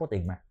bạn phải có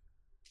tiền mặt.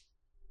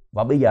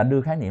 Và bây giờ anh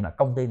đưa khái niệm là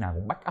công ty nào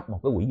cũng back up một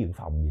cái quỹ dự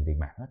phòng về tiền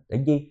mặt hết.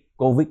 Để chi?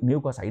 Covid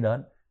nếu có xảy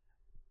đến,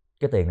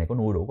 cái tiền này có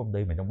nuôi đủ công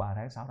ty mình trong 3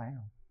 tháng, 6 tháng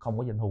không? Không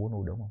có doanh thu có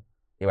nuôi được không?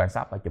 Thì bạn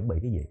sắp phải chuẩn bị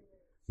cái gì?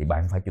 Thì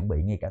bạn phải chuẩn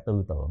bị ngay cả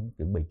tư tưởng,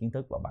 chuẩn bị kiến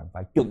thức, và bạn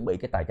phải chuẩn bị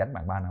cái tài chính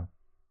bạn 3 năm.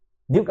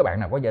 Nếu các bạn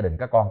nào có gia đình,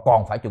 các con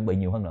còn phải chuẩn bị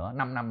nhiều hơn nữa,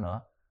 5 năm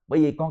nữa. Bởi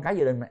vì con cái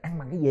gia đình mình ăn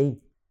bằng cái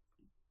gì?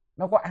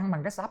 Đâu có ăn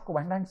bằng cái sắp của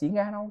bạn đang diễn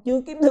ra đâu.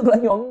 Chưa kiếm được lợi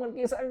nhuận mình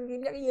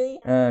kiếm ra cái gì?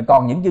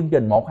 Còn những chương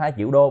trình 1-2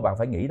 triệu đô bạn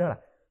phải nghĩ đó là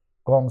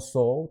con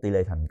số tỷ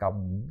lệ thành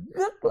công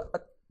rất là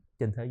ít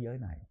trên thế giới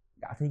này,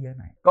 cả thế giới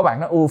này. Có bạn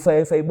nói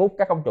phê Facebook,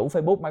 các công chủ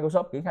Facebook,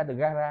 Microsoft triển khai từ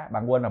ra,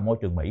 bạn quên là môi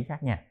trường Mỹ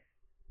khác nha.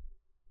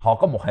 Họ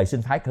có một hệ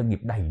sinh thái khởi nghiệp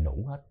đầy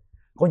đủ hết.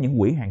 Có những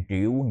quỹ hàng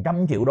triệu,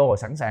 100 triệu đô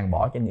sẵn sàng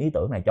bỏ cho những ý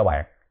tưởng này cho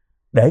bạn,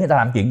 để người ta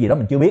làm chuyện gì đó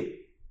mình chưa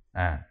biết.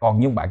 Còn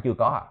nhưng bạn chưa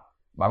có,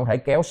 bạn có thể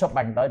kéo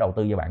SoftBank tới đầu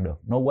tư cho bạn được?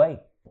 No way.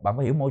 Bạn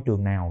phải hiểu môi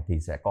trường nào thì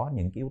sẽ có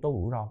những cái yếu tố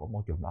rủi ro của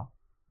môi trường đó.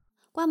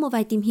 Qua một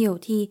vài tìm hiểu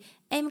thì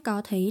em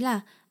có thấy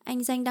là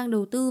anh Danh đang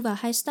đầu tư vào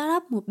hai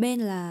startup, một bên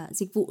là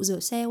dịch vụ rửa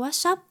xe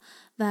WhatsApp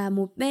và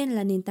một bên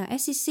là nền tảng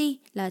SCC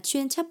là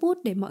chuyên chatbot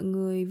để mọi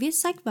người viết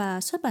sách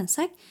và xuất bản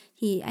sách.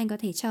 Thì anh có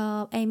thể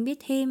cho em biết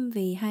thêm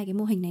về hai cái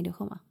mô hình này được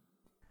không ạ?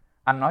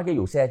 Anh nói cái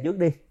vụ xe trước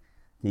đi.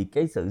 Thì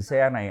cái sự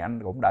xe này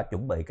anh cũng đã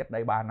chuẩn bị cách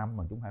đây 3 năm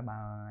mà chứ không phải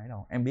ấy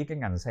đâu. Em biết cái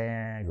ngành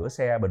xe, rửa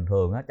xe bình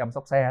thường á, chăm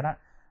sóc xe đó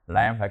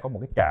là em phải có một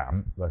cái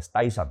trạm và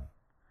station.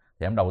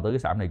 Thì em đầu tư cái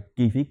trạm này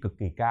chi phí cực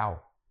kỳ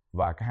cao.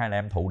 Và cái hai là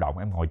em thụ động,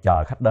 em ngồi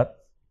chờ khách đến.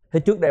 Thế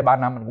trước đây 3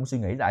 năm anh cũng suy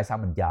nghĩ tại sao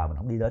mình chờ mình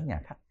không đi đến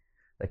nhà khách.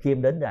 Tại khi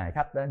em đến nhà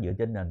khách đó, dựa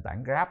trên nền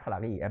tảng Grab hay là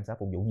cái gì em sẽ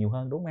phục vụ nhiều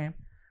hơn, đúng không em?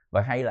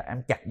 Và hay là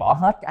em chặt bỏ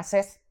hết cái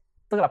asset,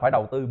 tức là phải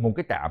đầu tư một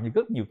cái trạm thì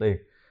rất nhiều tiền.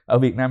 Ở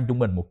Việt Nam trung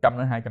bình 100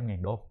 đến 200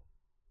 ngàn đô.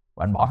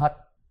 Và anh bỏ hết.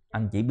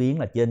 Anh chỉ biến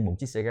là trên một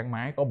chiếc xe gắn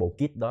máy có bộ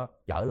kit đó,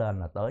 chở lên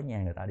là tới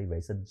nhà người ta đi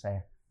vệ sinh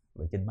xe,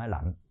 vệ sinh máy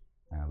lạnh,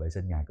 vệ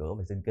sinh nhà cửa,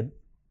 vệ sinh kính.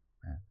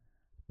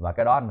 Và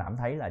cái đó anh cảm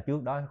thấy là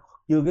trước đó,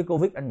 chưa cái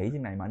Covid anh nghĩ thế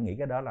này, mà anh nghĩ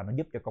cái đó là nó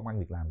giúp cho công ăn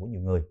việc làm của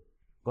nhiều người.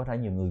 Có thể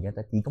nhiều người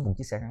ta chỉ có một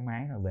chiếc xe gắn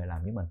máy về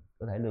làm với mình,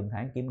 có thể lương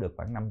tháng kiếm được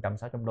khoảng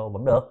 500-600 đô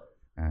vẫn được.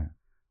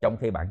 Trong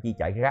khi bạn chỉ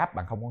chạy Grab,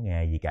 bạn không có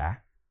nghề gì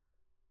cả,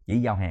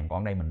 chỉ giao hàng,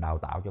 còn đây mình đào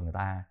tạo cho người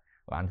ta.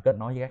 Và anh kết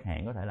nối với các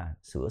hãng, có thể là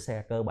sửa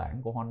xe cơ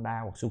bản của Honda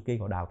hoặc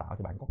Suzuki, họ đào tạo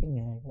cho bạn có cái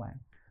nghề của bạn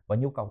và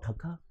nhu cầu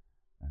thật hơn.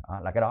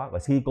 Là cái đó. Và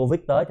khi Covid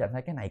tới thì anh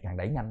thấy cái này càng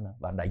đẩy nhanh nữa,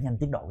 và đẩy nhanh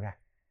tiến độ ra.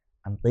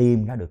 Anh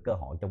tìm ra được cơ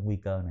hội trong nguy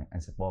cơ này,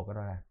 anh support cái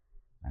đó ra.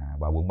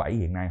 Và quận 7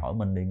 hiện nay hỏi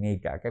mình thì ngay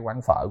cả cái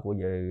quán phở của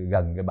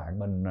gần cái bạn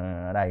mình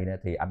ở đây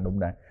thì anh cũng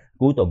đã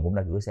cuối tuần cũng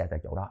đã gửi xe tại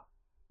chỗ đó.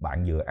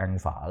 Bạn vừa ăn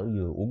phở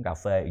vừa uống cà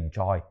phê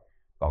enjoy,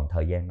 còn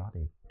thời gian đó thì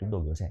chúng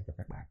tôi gửi xe cho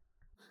các bạn.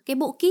 Cái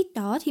bộ kit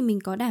đó thì mình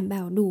có đảm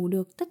bảo đủ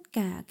được tất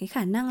cả cái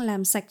khả năng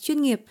làm sạch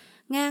chuyên nghiệp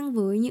ngang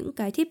với những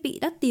cái thiết bị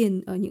đắt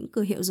tiền ở những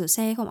cửa hiệu rửa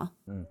xe không ạ?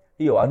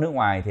 Ví dụ ở nước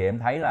ngoài thì em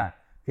thấy là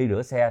khi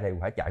rửa xe thì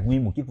phải chạy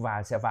nguyên một chiếc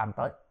xe van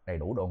tới, đầy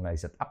đủ độ nghề,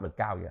 xịt áp lực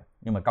cao vậy.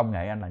 Nhưng mà công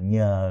nghệ anh là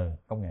nhờ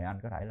công nghệ anh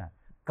có thể là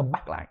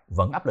compact lại,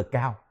 vẫn áp lực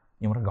cao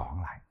nhưng mà nó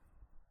gọn lại.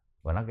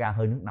 Và nó ra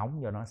hơi nước nóng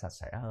cho nó sạch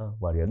sẽ hơn.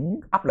 Và vẫn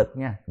áp lực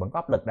nha, vẫn có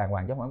áp lực đàng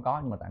hoàng chứ không có.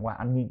 Nhưng mà tại qua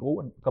anh nghiên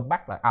cứu, anh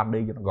compact lại R&D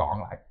cho nó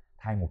gọn lại,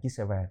 thay một chiếc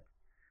xe van.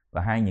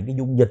 Và hai những cái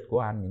dung dịch của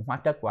anh, những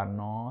hóa chất của anh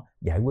nó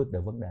giải quyết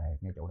được vấn đề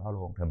ngay chỗ đó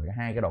luôn. Thì mình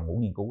hai cái đội ngũ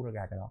nghiên cứu nó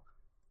ra cái đó.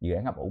 Dự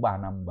án ấp ủ 3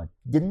 năm và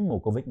chính mùa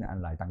Covid này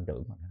anh lại tăng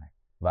trưởng bằng cái này.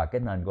 Và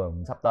cái nền của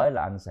sắp tới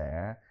là anh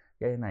sẽ,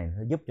 cái này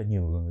sẽ giúp cho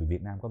nhiều người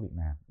Việt Nam có việc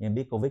làm. Em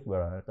biết Covid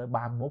vừa tới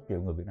 31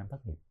 triệu người Việt Nam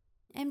thất nghiệp.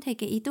 Em thấy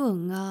cái ý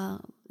tưởng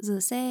rửa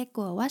xe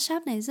của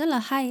WhatsApp này rất là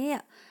hay ấy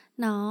ạ.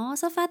 Nó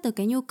xuất phát từ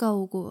cái nhu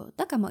cầu của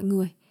tất cả mọi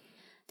người.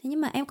 Thế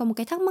nhưng mà em có một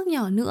cái thắc mắc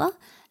nhỏ nữa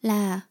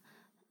là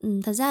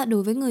thật ra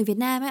đối với người Việt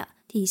Nam ấy ạ,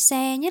 thì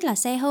xe, nhất là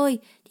xe hơi,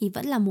 thì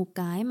vẫn là một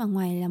cái mà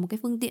ngoài là một cái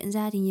phương tiện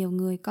ra thì nhiều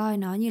người coi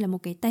nó như là một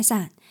cái tài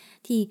sản.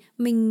 Thì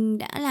mình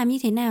đã làm như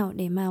thế nào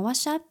để mà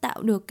WhatsApp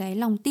tạo được cái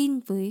lòng tin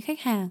với khách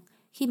hàng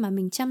khi mà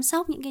mình chăm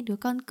sóc những cái đứa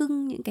con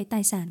cưng, những cái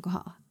tài sản của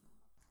họ?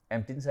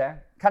 Em chính xác,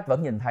 khách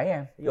vẫn nhìn thấy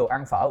em. Ví dụ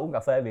ăn phở uống cà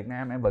phê Việt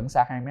Nam em vẫn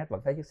xa 2 mét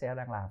vẫn thấy chiếc xe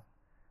đang làm,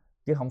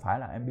 chứ không phải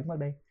là em biến mất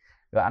đi.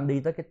 Rồi anh đi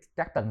tới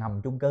các tầng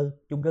hầm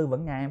chung cư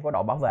vẫn nhà em có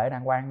đội bảo vệ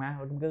đàng hoàng mà,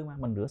 chung cư mà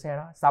mình rửa xe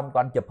đó, xong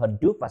toàn chụp hình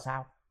trước và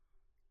sau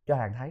cho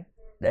hàng thấy,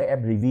 để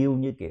em review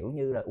như kiểu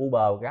như là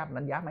Uber, Grab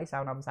đánh giá mấy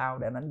sao 5 sao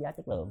để đánh giá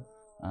chất lượng.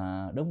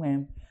 Đúng không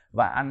em?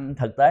 Và anh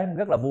thực tế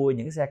rất là vui,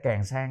 những cái xe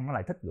càng sang nó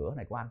lại thích rửa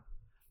này của anh,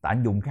 tại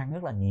anh dùng khăn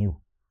rất là nhiều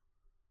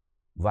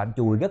và anh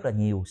chùi rất là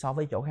nhiều so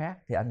với chỗ khác.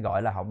 Thì anh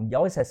gọi là họng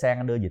dối xe sang,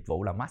 anh đưa dịch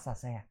vụ là massage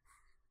xe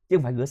chứ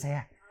không phải rửa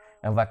xe.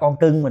 Và con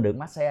cưng mình được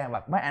massage.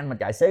 Và mấy anh mà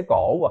chạy xế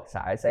cổ hoặc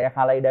chạy xe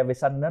Harley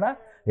Davidson đó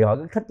thì họ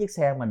cứ thích chiếc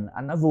xe mình,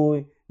 anh nói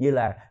vui như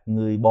là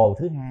người bồ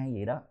thứ hai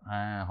vậy đó.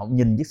 Họ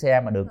nhìn chiếc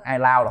xe mà được ai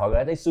lao là họ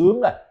thấy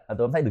sướng rồi,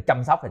 tôi thấy được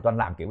chăm sóc thì tôi anh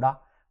làm kiểu đó.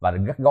 Và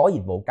rất gói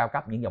dịch vụ cao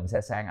cấp, những dòng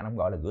xe sang anh không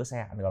gọi là rửa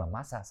xe, anh gọi là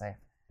massage xe,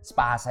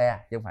 spa xe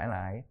chứ không phải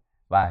là ấy.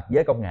 Và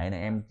với công nghệ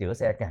này em chữa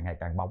xe càng ngày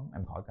càng bóng,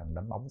 em khỏi cần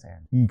đánh bóng xe.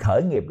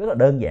 Khởi nghiệp rất là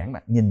đơn giản,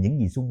 là nhìn những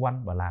gì xung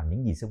quanh và làm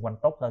những gì xung quanh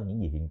tốt hơn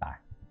những gì hiện tại.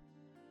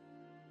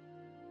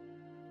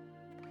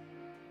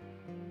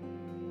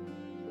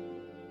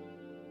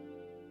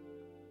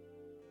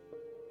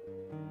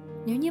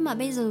 Nếu như mà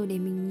bây giờ để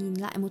mình nhìn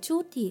lại một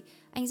chút thì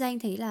anh Danh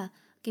thấy là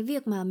cái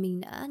việc mà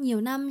mình đã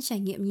nhiều năm trải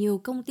nghiệm nhiều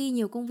công ty,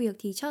 nhiều công việc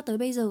thì cho tới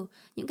bây giờ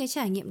những cái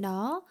trải nghiệm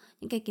đó,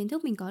 những cái kiến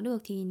thức mình có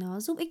được thì nó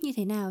giúp ích như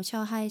thế nào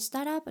cho hai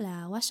startup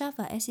là WhatsApp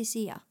và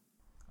SCC ạ?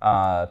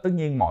 Tất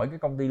nhiên mỗi cái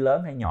công ty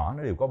lớn hay nhỏ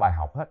nó đều có bài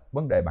học hết.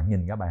 Vấn đề bạn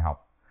nhìn ra bài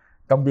học.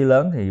 Công ty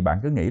lớn thì bạn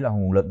cứ nghĩ là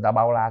nguồn lực người ta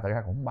bao la, thật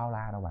ra cũng không bao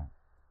la đâu bạn.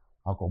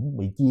 Họ cũng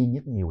bị chia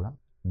rất nhiều lắm.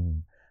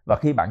 Và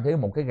khi bạn thấy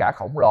một cái gã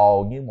khổng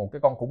lồ như một cái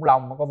con khủng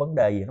long, nó có vấn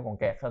đề gì nó còn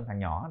kẹt hơn thằng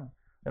nhỏ nữa.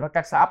 Đó,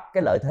 các startup,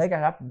 cái lợi thế các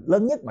startup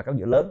lớn nhất mà các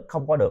dự lớn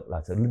không có được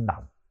là sự linh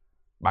động.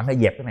 Bạn phải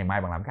dẹp cái này,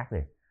 mai bạn làm khác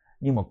liền.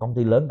 Nhưng một công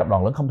ty lớn, tập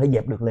đoàn lớn không thể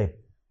dẹp được liền.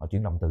 Họ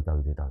chuyển động từ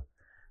từ.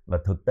 Và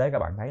thực tế các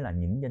bạn thấy là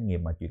những doanh nghiệp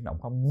mà chuyển động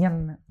không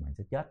nhanh, bạn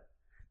sẽ chết.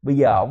 Bây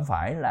giờ không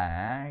phải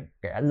là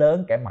kẻ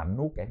lớn, kẻ mạnh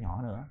nuốt kẻ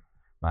nhỏ nữa,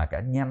 mà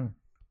kẻ nhanh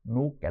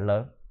nuốt kẻ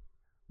lớn.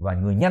 và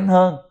người nhanh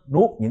hơn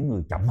nuốt những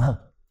người chậm hơn.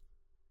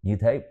 Như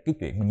thế cái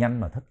chuyện mà nhanh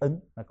mà thích ứng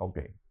là câu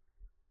chuyện.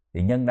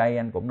 Thì nhân đây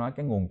anh cũng nói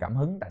cái nguồn cảm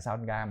hứng tại sao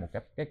anh ra một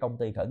cái công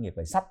ty khởi nghiệp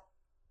về sách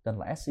tên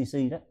là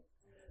SCC đó.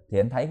 Thì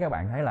anh thấy các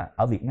bạn thấy là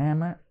ở Việt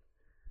Nam á,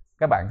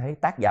 các bạn thấy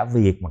tác giả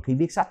Việt mà khi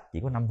viết sách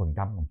chỉ có 5%,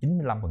 còn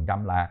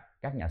 95% là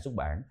các nhà xuất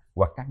bản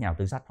hoặc các nhà đầu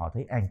tư sách họ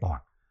thấy an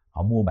toàn.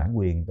 Họ mua bản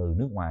quyền từ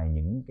nước ngoài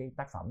những cái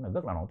tác phẩm này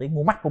rất là nổi tiếng,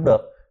 mua mắc cũng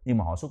được, nhưng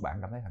mà họ xuất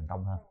bản cảm thấy thành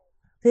công hơn.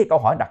 Thế thì câu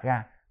hỏi đặt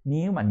ra,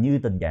 nếu mà như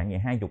tình trạng vậy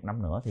 20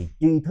 năm nữa thì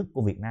tri thức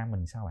của Việt Nam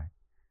mình sao bạn?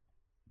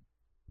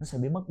 Nó sẽ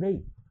bị mất đi.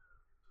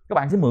 Các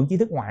bạn sẽ mượn tri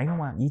thức ngoại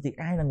không à? Vậy thì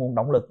ai là nguồn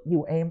động lực? Ví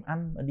dụ em,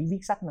 anh đi viết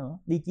sách nữa,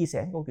 đi chia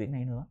sẻ câu chuyện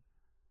này nữa.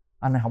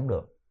 Anh này không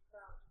được.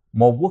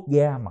 Một quốc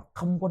gia mà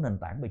không có nền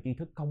tảng về tri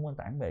thức, không có nền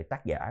tảng về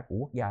tác giả của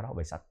quốc gia đó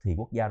về sách thì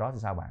quốc gia đó thì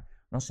sao bạn?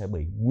 Nó sẽ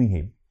bị nguy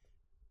hiểm.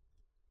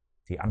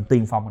 Thì anh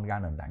tiên phong anh ra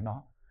nền tảng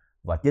đó.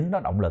 Và chính đó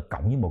động lực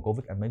cộng với một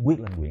Covid anh mới quyết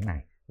lên quyển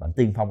này. Và anh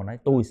tiên phong anh nói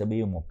tôi sẽ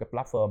build một cái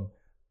platform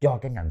cho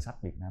cái ngành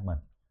sách Việt Nam mình.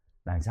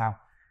 Là sao?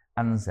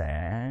 Anh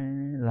sẽ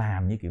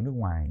làm như kiểu nước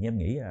ngoài. Nhưng em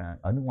nghĩ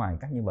ở nước ngoài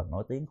các nhân vật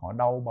nổi tiếng họ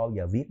đâu bao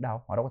giờ viết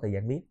đâu, họ đâu có thời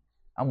gian viết.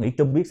 Ông nghĩ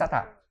Trump viết sách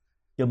à?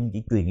 Trump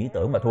chỉ truyền ý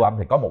tưởng và thu âm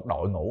thì có một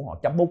đội ngũ họ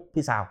chấm bút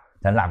phía sau.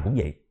 Thì anh làm cũng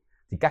vậy.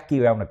 Thì các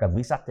KOL là cần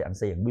viết sách thì anh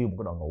xây dựng build một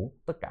cái đội ngũ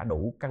tất cả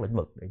đủ các lĩnh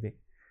vực để viết.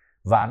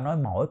 Và anh nói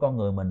mỗi con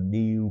người mình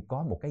đều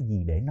có một cái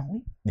gì để nói,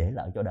 để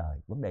lợi cho đời.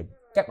 Vấn đề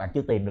các bạn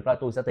chưa tìm được đó,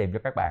 tôi sẽ tìm cho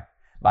các bạn.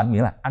 Và anh nghĩ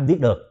là anh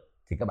viết được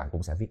thì các bạn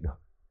cũng sẽ viết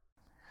được.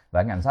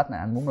 Và ngành sách này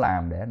anh muốn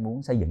làm để anh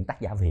muốn xây dựng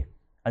tác giả Việt.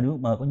 Anh ước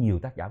mơ có nhiều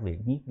tác giả Việt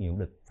viết nhiều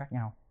lực khác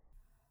nhau.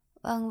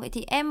 Vâng, vậy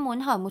thì em muốn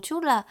hỏi một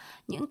chút là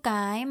những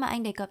cái mà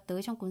anh đề cập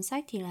tới trong cuốn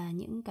sách thì là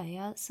những cái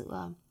sự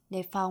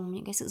đề phòng,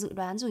 những cái sự dự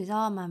đoán rủi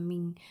ro mà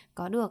mình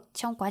có được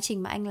trong quá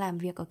trình mà anh làm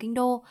việc ở Kinh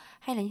Đô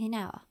hay là như thế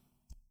nào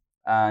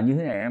ạ? Như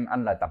thế này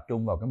anh lại tập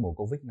trung vào cái mùa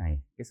Covid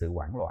này, cái sự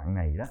hoảng loạn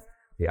này đó,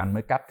 thì anh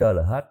mới capture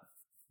là hết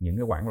những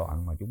cái hoảng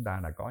loạn mà chúng ta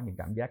đã có những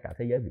cảm giác cả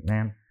thế giới Việt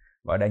Nam,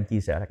 và đang chia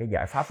sẻ là cái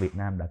giải pháp Việt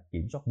Nam đã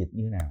kiểm soát dịch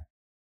như thế nào.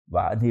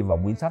 Và anh hy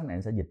vọng quyển sách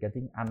này sẽ dịch ra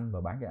tiếng Anh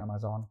và bán cho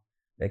Amazon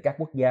để các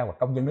quốc gia hoặc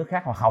công dân nước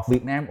khác họ học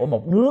Việt Nam. Ở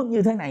một nước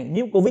như thế này,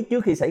 nếu Covid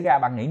trước khi xảy ra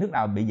bạn nghĩ nước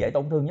nào bị dễ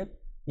tổn thương nhất?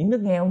 Những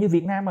nước nghèo như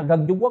Việt Nam mà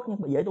gần Trung Quốc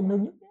nhưng bị dễ tổn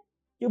thương nhất.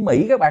 Chứ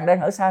Mỹ các bạn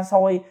đang ở xa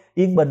xôi,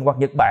 Yên Bình hoặc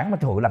Nhật Bản mà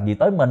trời làm gì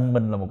tới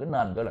mình là một cái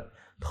nền gọi là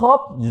top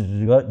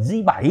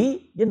G7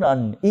 với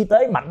nền y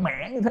tế mạnh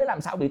mẽ như thế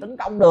làm sao bị tấn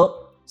công được,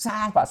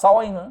 xa và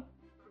xôi nữa.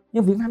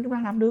 Nhưng Việt Nam chúng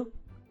ta làm được.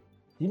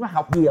 Chỉ mà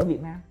học gì ở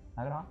Việt Nam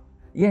là cái đó.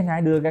 Với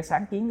ngày đưa các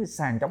sáng kiến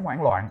sàn chống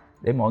hoảng loạn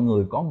để mọi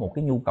người có một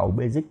cái nhu cầu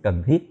basic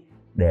cần thiết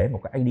để một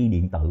cái ID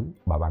điện tử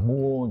mà bạn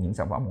mua những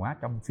sản phẩm hóa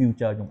trong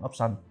future, trong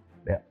option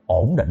để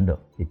ổn định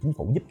được thì chính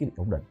phủ giúp cái việc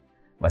ổn định.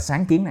 Và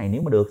sáng kiến này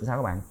nếu mà được thì sao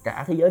các bạn?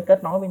 Cả thế giới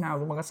kết nối với nhau,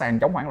 chúng ta có sàn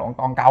chống hoảng loạn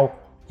toàn cầu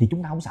thì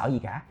chúng ta không sợ gì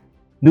cả.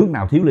 Nước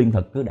nào thiếu lương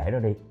thực cứ để đó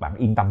đi, bạn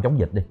yên tâm chống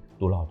dịch đi,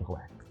 tôi lo cho các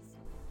bạn.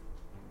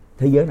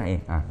 Thế giới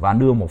này và anh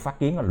đưa một phát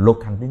kiến là luật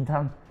hành tinh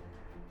xanh.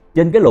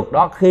 Trên cái luật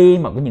đó khi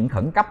mà có những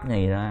khẩn cấp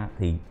này ra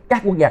thì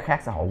các quốc gia khác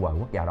sẽ hỗ trợ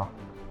quốc gia đó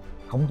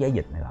khống chế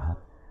dịch này là hết.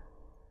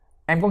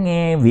 Em có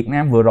nghe Việt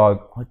Nam vừa rồi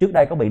trước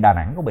đây có bị Đà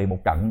Nẵng có bị một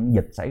trận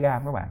dịch xảy ra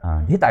không các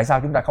bạn? Thế tại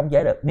sao chúng ta khống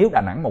chế được? Nếu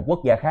Đà Nẵng một quốc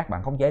gia khác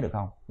bạn khống chế được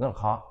không? Rất là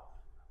khó.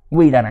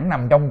 Vì Đà Nẵng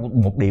nằm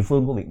trong một địa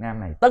phương của Việt Nam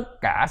này,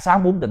 tất cả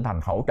 64 tỉnh thành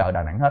hỗ trợ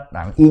Đà Nẵng hết.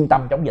 Bạn yên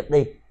tâm chống dịch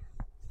đi.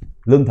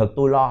 Lương thực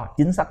tôi lo,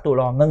 chính sách tôi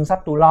lo, ngân sách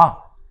tôi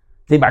lo.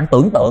 Thì bạn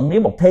tưởng tượng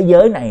nếu một thế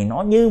giới này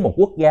nó như một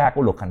quốc gia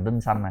của luật hành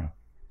tinh xanh này,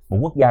 một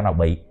quốc gia nào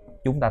bị,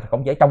 chúng ta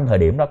khống chế trong thời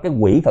điểm đó, cái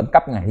quỹ khẩn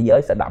cấp ngày thế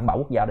giới sẽ đảm bảo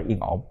quốc gia đó yên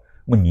ổn.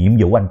 Mình nhiệm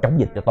vụ anh chống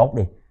dịch cho tốt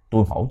đi,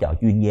 tôi hỗ trợ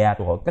chuyên gia,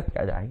 tôi hỗ trợ tất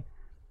cả đấy.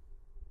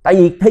 Tại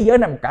vì thế giới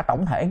này một cả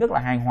tổng thể rất là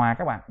hài hòa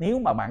các bạn. Nếu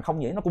mà bạn không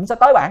nghĩ nó cũng sẽ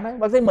tới bạn đấy.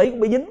 Và cái Mỹ cũng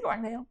bị dính các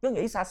bạn thấy không? Cứ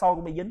nghĩ xa xôi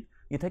cũng bị dính.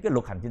 Như thế cái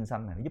luật hành tinh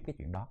xanh này nó giúp cái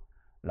chuyện đó.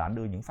 Là anh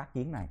đưa những phát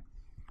kiến này.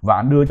 Và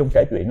anh đưa trong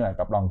kể chuyện là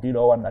tập đoàn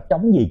Kido anh đã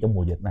chống gì trong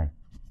mùa dịch này.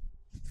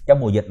 Trong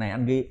mùa dịch này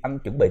anh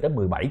chuẩn bị tới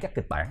 17 các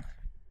kịch bản.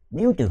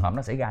 Nếu trường hợp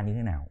nó xảy ra như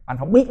thế nào, anh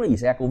không biết nó gì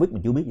xảy ra, Covid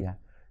mình chưa biết gì cả.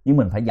 Nhưng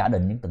mình phải giả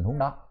định những tình huống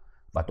đó.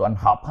 Và tụi anh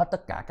họp hết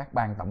tất cả các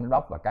ban tổng giám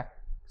đốc và các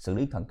xử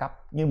lý khẩn cấp.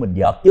 Như mình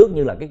dợt trước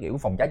như là cái kiểu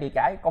phòng cháy chữa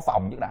cháy, có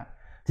phòng trước đã.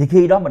 Thì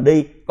khi đó mình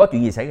đi, có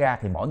chuyện gì xảy ra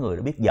thì mỗi người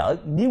đã biết dỡ,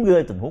 nếu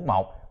rơi tình huống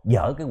 1,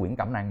 dỡ cái quyển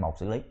cẩm nang 1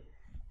 xử lý.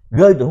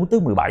 Rơi tình huống thứ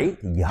 17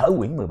 thì dỡ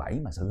quyển 17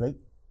 mà xử lý.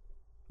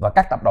 Và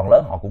các tập đoàn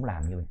lớn họ cũng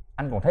làm như vậy.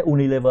 Anh còn thấy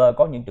Unilever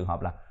có những trường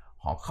hợp là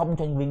họ không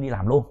cho nhân viên đi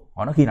làm luôn.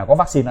 Họ nói khi nào có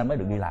vaccine anh mới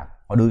được đi làm.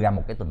 Họ đưa ra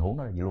một cái tình huống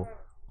đó là gì luôn.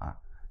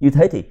 Như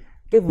thế thì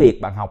cái việc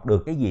bạn học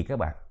được cái gì các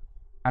bạn?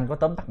 Anh có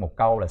tóm tắt một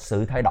câu là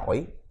sự thay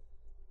đổi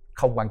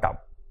không quan trọng.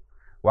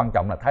 Quan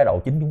trọng là thái độ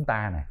chính chúng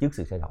ta nè trước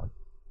sự thay đổi.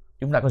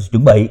 Chúng ta có sự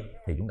chuẩn bị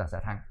thì chúng ta sẽ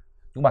thắng.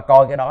 Chúng ta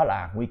coi cái đó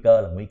là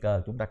nguy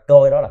cơ, chúng ta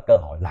coi đó là cơ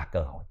hội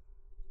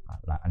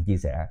là anh chia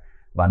sẻ.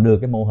 Và anh đưa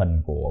cái mô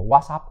hình của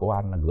WhatsApp của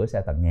anh là gửi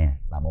xe tận nhà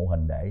là mô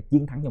hình để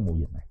chiến thắng trong mùa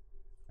dịch này.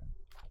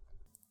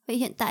 Vậy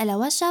hiện tại là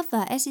WhatsApp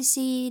và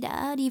SCC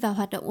đã đi vào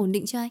hoạt động ổn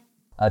định chưa anh?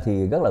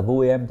 Thì rất là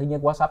vui em. Thứ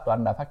nhất WhatsApp tụi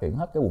anh đã phát triển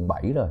hết cái quận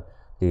 7 rồi.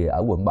 Thì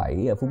ở quận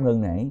 7 Phú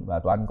Hưng này và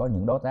tụi anh có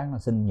những đối tác là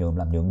xin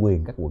làm nhượng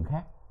quyền các quận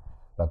khác.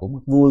 và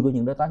cũng vui của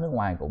những đối tác nước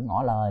ngoài cũng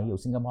ngỏ lời. Ví dụ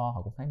Singapore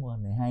họ cũng thấy mô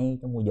hình này hay,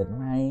 trong mùa dịch cũng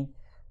hay,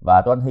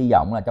 và tôi anh hy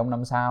vọng là trong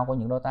năm sau có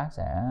những đối tác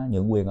sẽ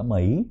nhượng quyền ở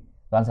Mỹ.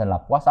 Tôi anh sẽ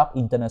lập WhatsApp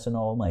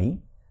International ở Mỹ,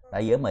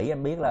 tại vì ở Mỹ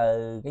anh biết là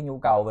cái nhu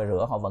cầu về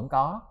rửa họ vẫn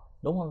có,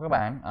 đúng không các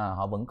bạn?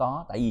 Họ vẫn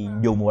có, tại vì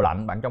dù mùa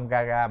lạnh bạn trong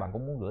gara bạn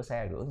cũng muốn rửa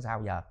xe, rửa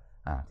sao giờ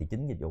thì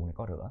chính dịch vụ này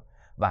có rửa.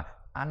 Và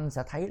anh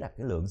sẽ thấy là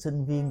cái lượng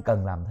sinh viên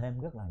cần làm thêm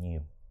rất là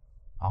nhiều,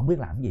 họ không biết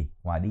làm gì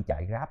ngoài đi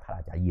chạy Grab hay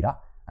là chạy gì đó.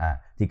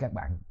 Thì các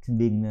bạn sinh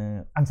viên,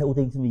 anh sẽ ưu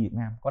tiên sinh viên Việt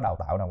Nam có đào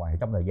tạo nào ngoài,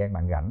 trong thời gian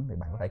bạn rảnh thì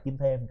bạn có thể kiếm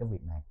thêm cái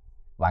việc này.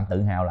 Bạn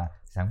tự hào là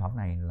sản phẩm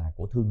này là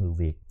của thương hiệu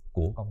Việt,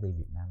 của công ty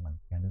Việt Nam mình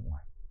ra nước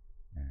ngoài.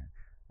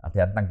 Thì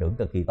anh tăng trưởng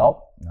cực kỳ tốt.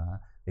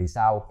 Thì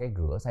sau cái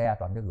rửa xe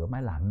toàn cái rửa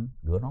máy lạnh,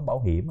 rửa nón bảo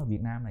hiểm, ở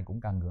Việt Nam này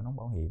cũng cần rửa nón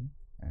bảo hiểm.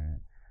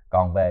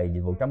 Còn về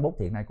dịch vụ chăm bút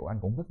thì hiện nay của anh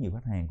cũng rất nhiều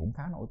khách hàng cũng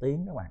khá nổi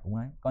tiếng, các bạn cũng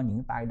ấy, có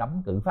những tay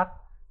đấm cự phách,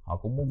 họ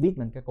cũng muốn biết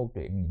lên cái câu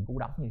chuyện những cú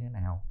đấm như thế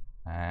nào.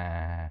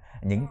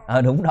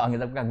 Đúng rồi, người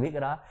ta cũng cần biết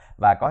cái đó.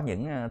 Và có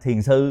những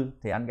thiền sư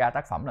thì anh ra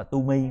tác phẩm là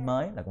Tu Mi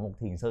mới, là một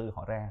thiền sư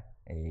họ ra,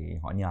 thì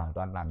họ nhờ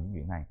tôi anh làm những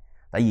chuyện này.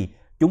 Tại vì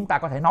chúng ta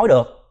có thể nói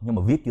được nhưng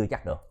mà viết chưa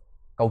chắc được,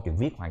 câu chuyện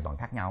viết hoàn toàn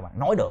khác nhau. Bạn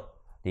nói được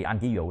thì anh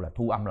chỉ dụ là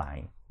thu âm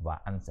lại và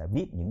anh sẽ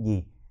viết những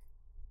gì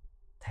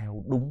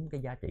theo đúng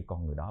cái giá trị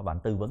con người đó, và anh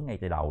tư vấn ngay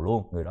từ đầu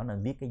luôn người đó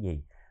nên viết cái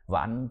gì,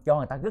 và anh cho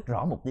người ta rất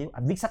rõ mục tiêu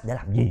anh viết sách để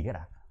làm gì cái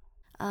đã.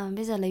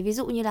 Bây giờ lấy ví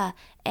dụ như là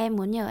em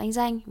muốn nhờ anh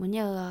Danh, muốn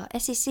nhờ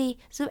SCC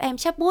giúp em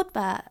chép bút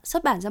và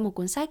xuất bản ra một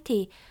cuốn sách,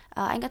 thì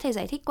anh có thể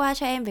giải thích qua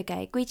cho em về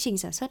cái quy trình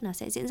sản xuất nó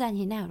sẽ diễn ra như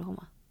thế nào được không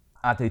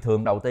ạ? Thì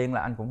thường đầu tiên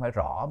là anh cũng phải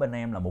rõ bên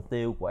em là mục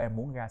tiêu của em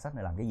muốn ra sách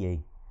này làm cái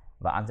gì,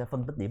 và anh sẽ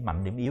phân tích điểm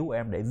mạnh điểm yếu của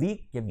em để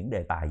viết cho những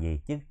đề tài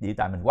gì, chứ đề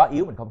tài mình quá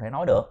yếu mình không thể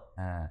nói được.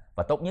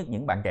 Và tốt nhất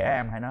những bạn trẻ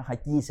em hãy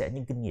chia sẻ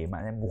những kinh nghiệm mà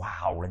em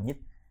wow lên nhất,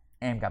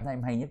 em cảm thấy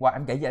em hay nhất, qua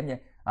em kể cho em vậy.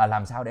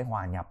 Làm sao để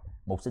hòa nhập,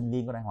 một sinh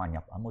viên có thể hòa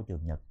nhập ở môi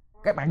trường Nhật,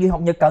 các bạn đi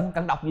học Nhật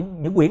cần đọc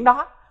những quyển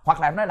đó,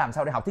 hoặc là em nói làm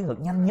sao để học tiếng Nhật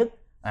nhanh nhất,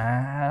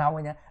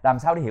 làm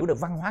sao để hiểu được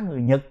văn hóa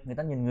người Nhật, người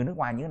ta nhìn người nước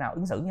ngoài như thế nào,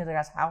 ứng xử như thế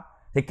ra sao,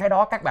 thì cái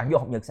đó các bạn vô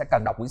học Nhật sẽ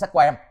cần đọc quyển sách của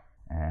em.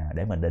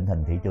 Để mình định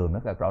hình thị trường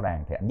rất là rõ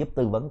ràng, thì anh giúp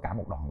tư vấn cả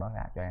một đoạn đó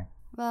ra cho em.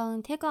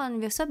 Vâng, thế còn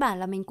việc xuất bản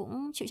là mình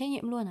cũng chịu trách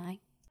nhiệm luôn hả anh?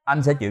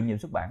 Anh sẽ chịu nhiệm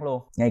xuất bản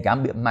luôn, ngay cả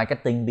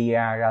marketing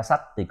PR ra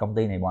sách thì công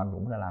ty này của anh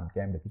cũng đã làm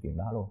cho em được cái chuyện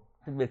đó luôn.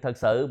 Việc thật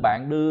sự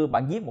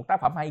bạn viết một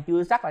tác phẩm hay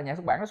chưa chắc là nhà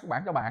xuất bản nó xuất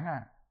bản cho bạn.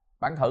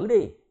 Bạn thử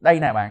đi. Đây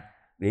nè bạn,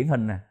 điển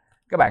hình nè,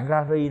 các bạn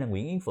Rari là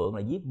Nguyễn Yến Phượng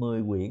là viết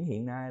 10 quyển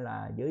hiện nay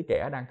là giới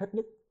trẻ đang thích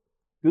nhất,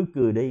 Cứ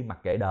cười đi, Mặc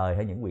kệ đời,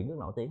 hay những quyển rất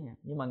nổi tiếng nha.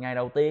 Nhưng mà ngày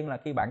đầu tiên là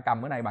khi bạn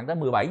cầm cái này, bạn tới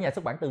 17 nhà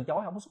xuất bản từ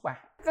chối không có xuất bản.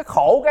 Cái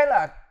khổ cái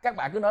là các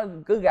bạn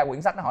cứ ra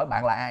quyển sách nó hỏi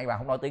bạn là ai, bạn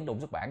không nổi tiếng, đụng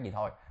xuất bản gì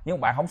thôi. Nhưng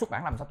mà bạn không xuất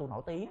bản làm sao tôi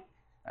nổi tiếng?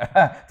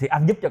 Thì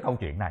anh giúp cho câu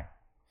chuyện này,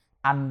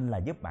 anh là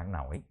giúp bạn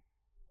nổi.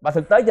 Và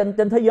thực tế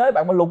trên thế giới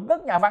bạn mà lục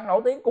rất nhà văn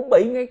nổi tiếng cũng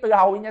bị ngay từ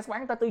đầu nhà xuất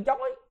bản ta từ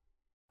chối.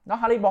 Nó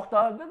Harry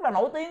Potter rất là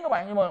nổi tiếng các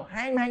bạn, nhưng mà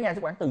 22 nhà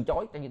xuất bản từ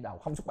chối trên đầu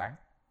không xuất bản.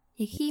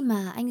 Thì khi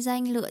mà anh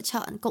Danh lựa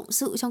chọn cộng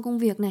sự trong công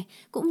việc này,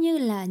 cũng như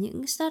là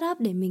những startup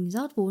để mình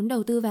rót vốn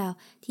đầu tư vào,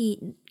 thì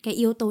cái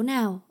yếu tố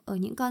nào ở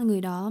những con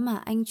người đó mà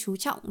anh chú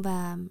trọng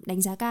và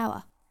đánh giá cao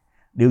ạ?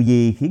 Điều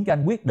gì khiến cho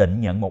anh quyết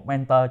định nhận một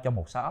mentor cho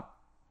một startup?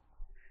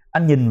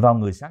 Anh nhìn vào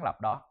người sáng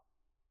lập đó.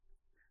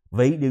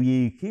 Vì điều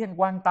gì khiến anh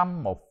quan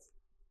tâm một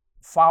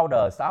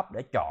founder startup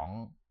để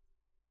chọn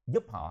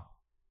giúp họ?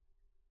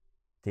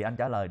 Thì anh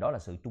trả lời đó là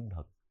sự trung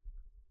thực.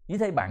 Như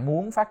thế bạn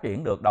muốn phát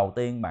triển được, đầu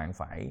tiên bạn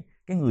phải,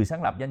 cái người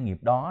sáng lập doanh nghiệp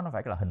đó nó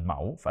phải là hình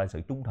mẫu, phải là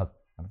sự trung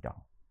thực bạn chọn.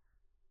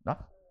 Đó.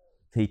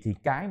 Thì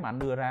cái mà anh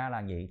đưa ra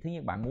là gì? Thứ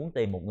nhất, bạn muốn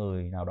tìm một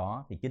người nào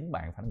đó thì chính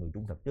bạn phải là người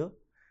trung thực trước.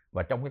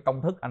 Và trong cái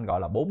công thức anh gọi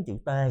là 4 chữ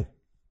T.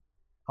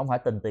 Không phải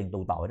tình tiền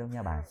tù tội đâu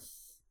nha bạn.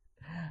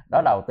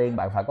 Đó, đầu tiên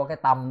bạn phải có cái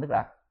tâm, tức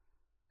là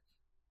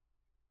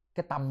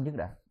cái tâm trước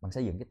đã. Bạn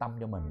xây dựng cái tâm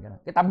cho mình.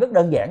 Cái tâm rất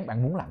đơn giản,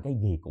 bạn muốn làm cái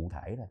gì cụ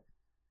thể thôi.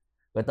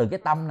 Rồi từ cái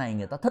tâm này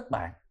người ta thích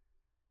bạn,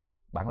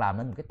 bạn làm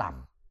đến một cái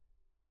tầm.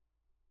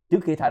 Trước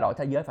khi thay đổi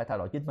thế giới phải thay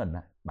đổi chính mình.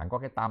 Bạn có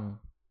cái tâm,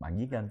 bạn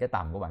viết lên cái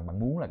tầm của bạn, bạn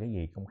muốn là cái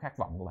gì, không khát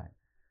vọng của bạn.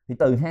 Thì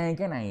từ hai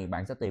cái này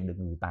bạn sẽ tìm được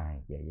người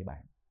tài về với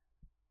bạn.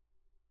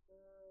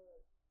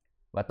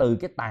 Và từ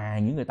cái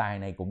tài, những người tài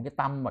này cùng cái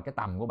tâm và cái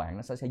tầm của bạn,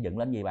 nó sẽ xây dựng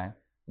lên gì bạn?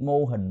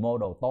 Mô hình, mô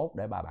đồ tốt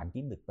để bạn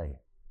kiếm được tiền.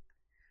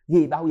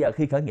 Vì bao giờ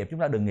khi khởi nghiệp chúng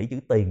ta đừng nghĩ chữ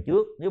tiền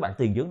trước. Nếu bạn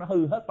tiền trước nó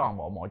hư hết toàn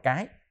bộ mọi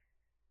cái.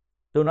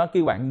 Tôi nói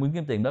kêu bạn muốn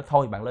kiếm tiền đó,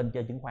 thôi bạn lên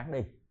chơi chứng khoán đi,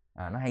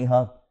 nó hay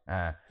hơn.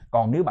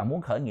 Còn nếu bạn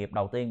muốn khởi nghiệp,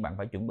 đầu tiên bạn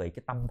phải chuẩn bị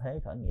cái tâm thế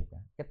khởi nghiệp.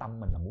 Cái tâm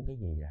mình là muốn cái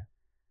gì đã.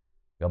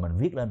 Rồi mình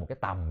viết lên một cái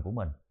tầm của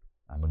mình,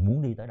 mình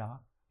muốn đi tới đó.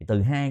 Thì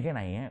từ hai cái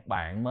này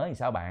bạn mới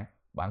sao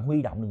bạn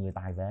huy động được người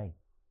tài về.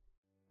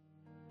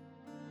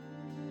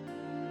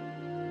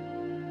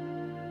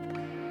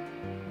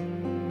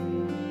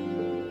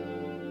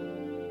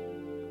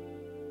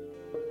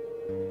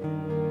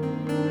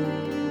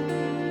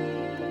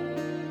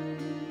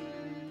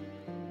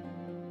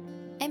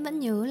 Em vẫn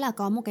nhớ là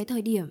có một cái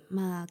thời điểm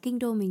mà kinh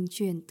đô mình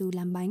chuyển từ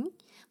làm bánh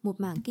một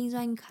mảng kinh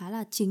doanh khá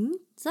là chính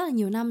rất là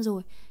nhiều năm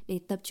rồi để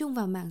tập trung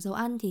vào mảng dầu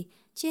ăn, thì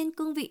trên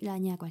cương vị là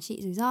nhà quản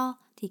trị rủi ro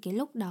thì cái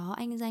lúc đó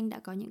anh Danh đã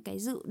có những cái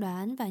dự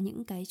đoán và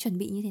những cái chuẩn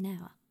bị như thế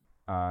nào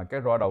ạ?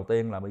 Cái rủi ro đầu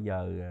tiên là bây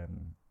giờ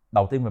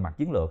đầu tiên về mặt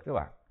chiến lược các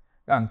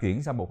bạn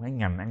chuyển sang một cái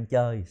ngành ăn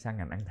chơi sang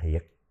ngành ăn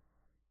thiệt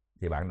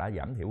thì bạn đã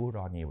giảm thiểu rủi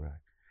ro nhiều rồi.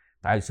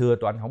 Tại hồi xưa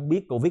tụi anh không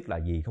biết Covid là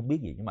gì, không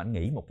biết gì, nhưng mà anh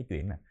nghĩ một cái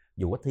chuyện này,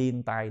 dù có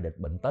thiên tai địch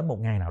bệnh tới một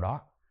ngày nào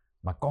đó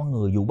mà con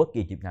người dù bất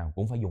kỳ dịp nào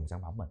cũng phải dùng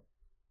sản phẩm mình.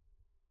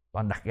 Tụi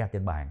anh đặt ra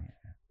trên bàn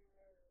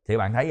thì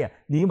bạn thấy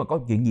nếu mà có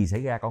chuyện gì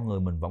xảy ra con người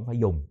mình vẫn phải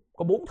dùng,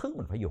 có 4 thứ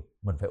mình phải dùng.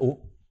 Mình phải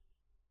uống,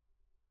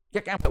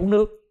 chắc chắn phải uống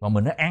nước, mà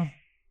mình phải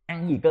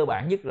ăn gì cơ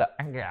bản nhất là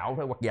ăn gạo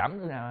thôi, hoặc giảm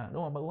nữa nè,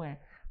 đúng không? Phải uống ăn.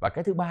 Và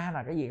cái thứ ba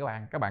là cái gì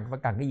các bạn phải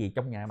cần cái gì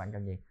trong nhà, bạn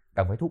cần gì?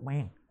 Cần phải thuốc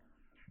men,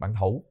 bạn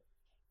thủ.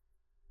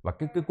 Và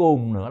cái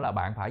cùng nữa là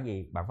bạn phải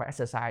gì? Bạn phải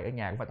exercise ở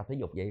nhà, cũng phải tập thể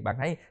dục vậy. Bạn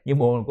thấy như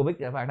mùa Covid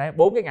bạn thấy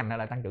 4 cái ngành này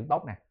là tăng trưởng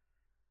tốt nè.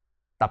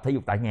 Tập thể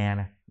dục tại nhà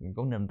nè,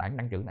 có nền tảng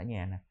tăng trưởng tại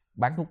nhà nè,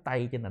 bán thuốc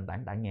tây trên nền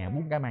tảng tại nhà,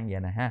 4 cái mang về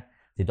nè ha.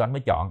 Thì tôi anh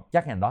mới chọn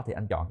chắc ngành đó, thì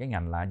anh chọn cái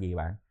ngành là gì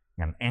bạn?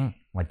 Ngành ăn.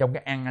 Mà trong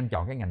cái ăn anh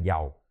chọn cái ngành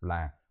dầu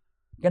là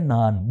cái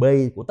nền B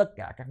của tất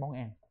cả các món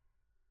ăn.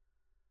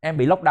 Em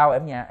bị lockdown ở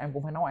nhà em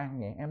cũng phải nấu ăn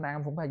vậy, em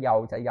ăn cũng phải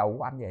xài dầu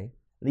của anh vậy.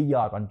 Lý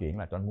do của anh chuyện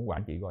là tôi anh muốn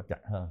quản trị gọi chặt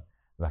hơn,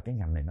 và cái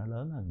ngành này nó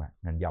lớn hơn bạn,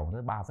 ngành dầu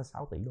nó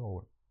 3,6 tỷ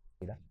đô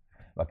đó.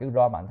 Và cái rủi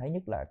ro bạn thấy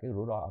nhất là cái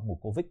rủi ro ở mùa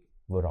Covid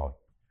vừa rồi.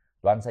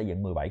 Tụi anh xây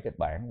dựng 17 kịch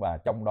bản, và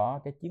trong đó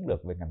cái chiến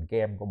lược về ngành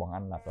kem của bọn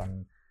anh là tụi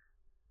anh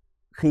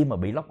khi mà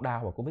bị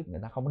lockdown và Covid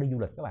người ta không có đi du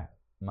lịch các bạn,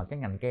 mà cái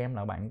ngành kem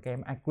là bạn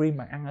kem ice cream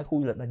mà ăn ở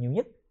khu du lịch là nhiều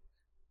nhất.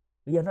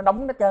 Bây giờ nó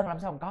đóng hết trơn làm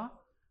sao không có.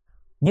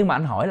 Nhưng mà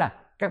anh hỏi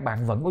là các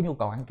bạn vẫn có nhu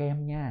cầu ăn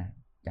kem nha,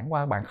 chẳng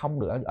qua bạn không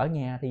được ở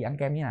nhà thì ăn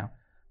kem như nào.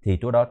 Thì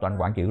chỗ đó tụi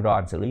anh quản trị rủi ro,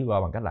 anh xử lý rủi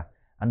ro bằng cách là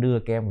anh đưa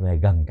kem về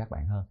gần các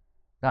bạn hơn.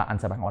 Đó là anh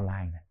sẽ bán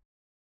online nè,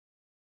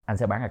 anh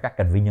sẽ bán ở các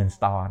convenience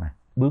store nè,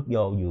 bước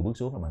vô vừa bước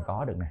xuống là bạn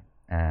có được nè.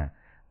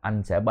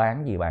 Anh sẽ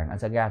bán gì bạn? Anh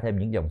sẽ ra thêm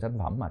những dòng sản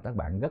phẩm mà các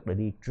bạn rất là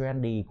đi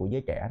trendy của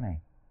giới trẻ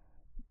này.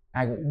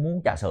 Ai cũng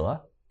muốn trà sữa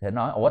thì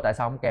nói ủa tại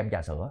sao không kem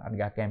trà sữa? Anh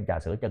ra kem trà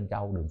sữa trân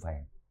châu đường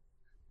phèn,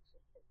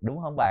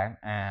 đúng không bạn?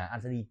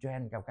 Anh sẽ đi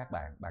trend cho các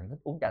bạn. Bạn thích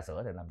uống trà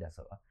sữa thì làm trà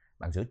sữa,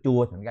 bạn sữa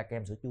chua thì ra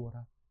kem sữa chua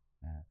thôi.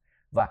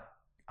 Và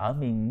ở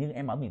như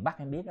em ở miền Bắc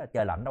em biết là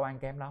trời lạnh đâu ăn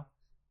kem đâu.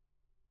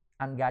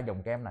 Anh ra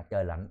dòng kem là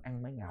trời lạnh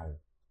ăn mới ngầu.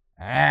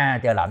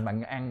 Trời lạnh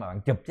bạn ăn mà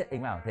bạn chụp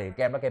check-in vào thì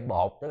kem đó kem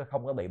bột, tức là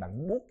không có bị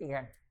bạn buốt cái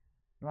răng.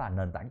 Nó là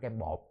nền tảng kem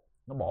bột,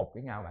 nó bột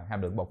với nhau bạn,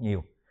 hàm lượng bột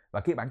nhiều.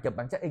 Và khi bạn chụp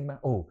bạn check-in mà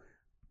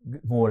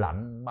mùa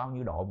lạnh bao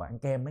nhiêu độ mà ăn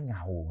kem mới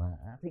ngầu mà.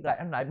 Thì lại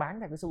anh lại bán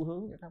theo cái xu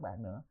hướng cho các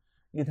bạn nữa.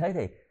 Như thế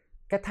thì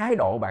cái thái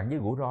độ bạn với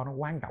rủi ro nó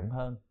quan trọng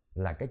hơn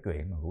là cái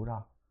chuyện mà rủi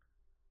ro.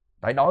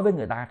 Tại đối với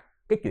người ta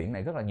cái chuyện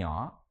này rất là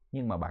nhỏ,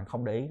 nhưng mà bạn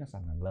không để ý nó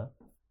thành thành lớn.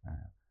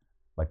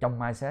 Và trong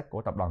mindset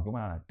của tập đoàn chúng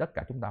ta là tất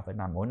cả chúng ta phải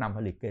mỗi năm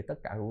phải liệt kê tất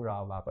cả rủi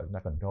ro và chúng ta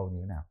control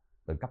như thế nào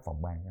từ cấp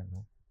phòng ban cho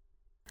anh.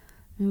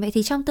 Vậy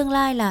thì trong tương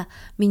lai là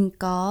mình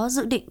có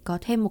dự định có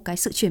thêm một cái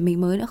sự chuyển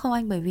mình mới nữa không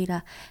anh? Bởi vì là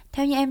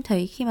theo như em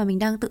thấy khi mà mình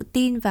đang tự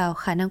tin vào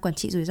khả năng quản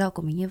trị rủi ro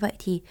của mình như vậy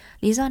thì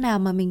lý do nào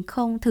mà mình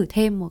không thử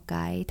thêm một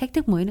cái thách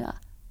thức mới nữa?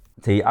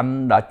 Thì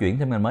anh đã chuyển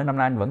thêm ngành mới, năm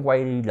nay anh vẫn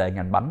quay lại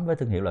ngành bánh với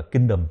thương hiệu là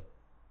Kingdom.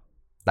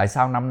 Tại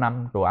sao 5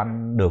 năm rồi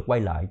anh được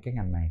quay lại cái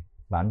ngành này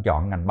và anh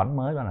chọn ngành bánh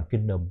mới đó là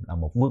Kingdom, là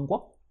một vương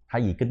quốc.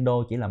 Thay vì Kinh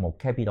Đô chỉ là một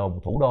capital, một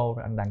thủ đô,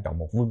 anh đang chọn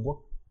một vương quốc,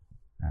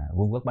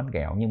 vương quốc bánh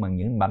kẹo. Nhưng mà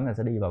những bánh này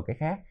sẽ đi vào cái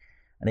khác,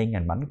 đi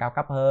ngành bánh cao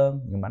cấp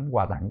hơn, những bánh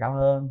quà tặng cao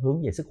hơn,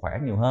 hướng về sức khỏe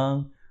nhiều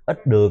hơn,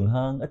 ít đường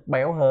hơn, ít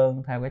béo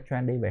hơn, theo cái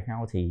trend đi về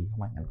health thì không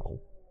phải ngành cũ.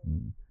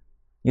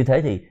 Như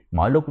thế thì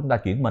mỗi lúc chúng ta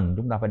chuyển mình,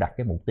 chúng ta phải đặt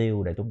cái mục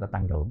tiêu để chúng ta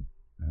tăng trưởng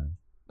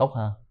tốt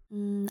hơn.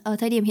 Ở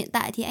thời điểm hiện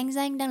tại thì anh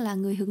Danh đang là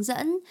người hướng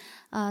dẫn,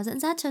 dẫn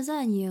dắt cho rất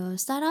là nhiều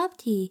startup.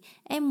 Thì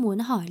em muốn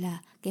hỏi là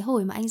cái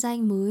hồi mà anh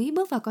Danh mới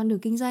bước vào con đường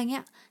kinh doanh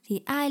ấy,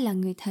 thì ai là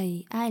người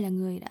thầy, ai là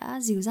người đã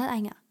dìu dắt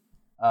anh ạ?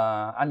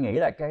 Anh nghĩ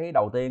là cái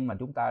đầu tiên mà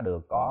chúng ta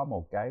được có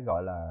một cái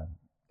gọi là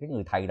cái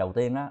người thầy đầu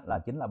tiên á, là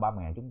chính là ba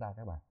mẹ chúng ta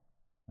các bạn.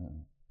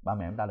 Ba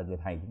mẹ chúng ta là người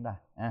thầy chúng ta.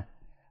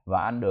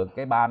 Và anh được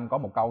cái ba anh có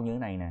một câu như thế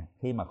này nè: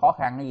 khi mà khó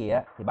khăn cái gì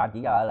á thì ba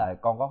chỉ gọi là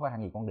con có khó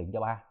khăn gì con điện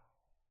cho ba,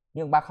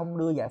 nhưng ba không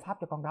đưa giải pháp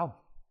cho con đâu,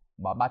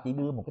 mà ba chỉ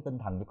đưa một cái tinh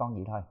thần cho con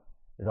vậy thôi,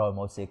 rồi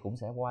mọi sự cũng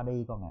sẽ qua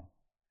đi con ạ.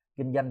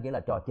 Kinh doanh chỉ là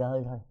trò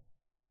chơi thôi,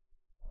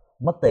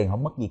 mất tiền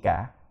không mất gì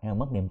cả, nhưng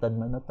mà mất niềm tin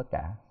mới mất tất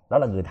cả. Đó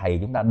là người thầy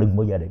chúng ta, đừng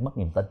bao giờ để mất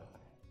niềm tin.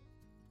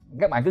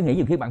 Các bạn cứ nghĩ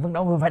nhiều khi bạn phấn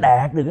đấu phải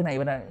đạt được cái này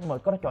nhưng mà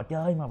có trò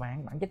chơi mà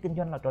bạn, bản chất kinh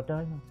doanh là trò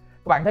chơi mà.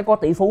 Các bạn thấy có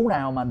tỷ phú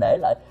nào mà để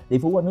lại, tỷ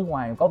phú ở nước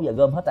ngoài có bao giờ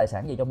gom hết tài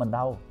sản về cho mình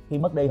đâu, khi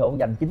mất đi họ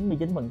dành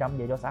 99%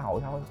 về cho xã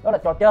hội thôi. Đó là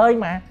trò chơi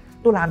mà,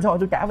 tôi làm sao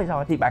tôi trả về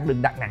sao. Thì bạn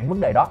đừng đặt nặng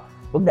vấn đề đó,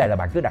 vấn đề là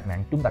bạn cứ đặt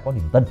nặng chúng ta có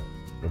niềm tin,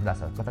 chúng ta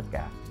sẽ có tất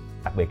cả,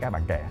 đặc biệt các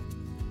bạn trẻ.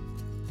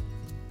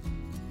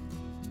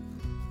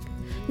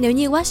 Nếu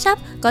như WhatsApp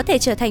có thể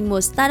trở thành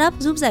một startup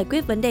giúp giải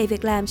quyết vấn đề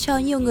việc làm cho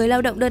nhiều người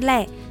lao động đơn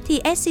lẻ, thì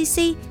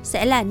SCC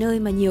sẽ là nơi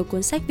mà nhiều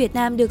cuốn sách Việt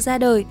Nam được ra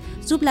đời,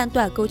 giúp lan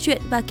tỏa câu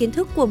chuyện và kiến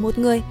thức của một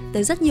người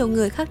tới rất nhiều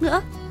người khác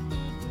nữa.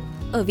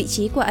 Ở vị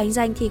trí của anh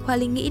Danh thì Khoa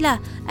Linh nghĩ là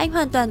anh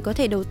hoàn toàn có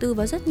thể đầu tư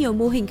vào rất nhiều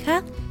mô hình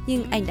khác,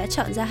 nhưng anh đã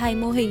chọn ra 2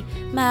 mô hình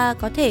mà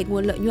có thể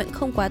nguồn lợi nhuận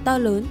không quá to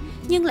lớn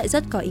nhưng lại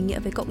rất có ý nghĩa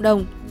với cộng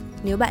đồng.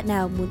 Nếu bạn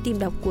nào muốn tìm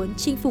đọc cuốn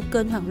Chinh phục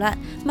cơn hoảng loạn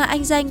mà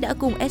anh Danh đã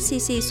cùng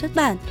SCC xuất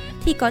bản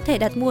thì có thể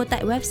đặt mua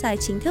tại website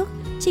chính thức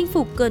chinh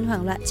phục cơn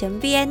hoảng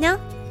loạn.vn nhé.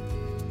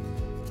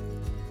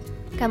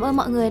 Cảm ơn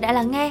mọi người đã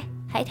lắng nghe.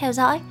 Hãy theo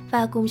dõi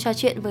và cùng trò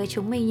chuyện với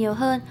chúng mình nhiều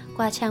hơn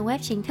qua trang web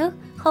chính thức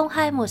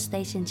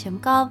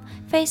 021station.com,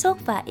 Facebook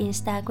và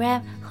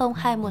Instagram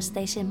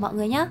 021station mọi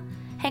người nhé.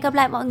 Hẹn gặp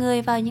lại mọi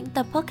người vào những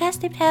tập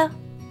podcast tiếp theo.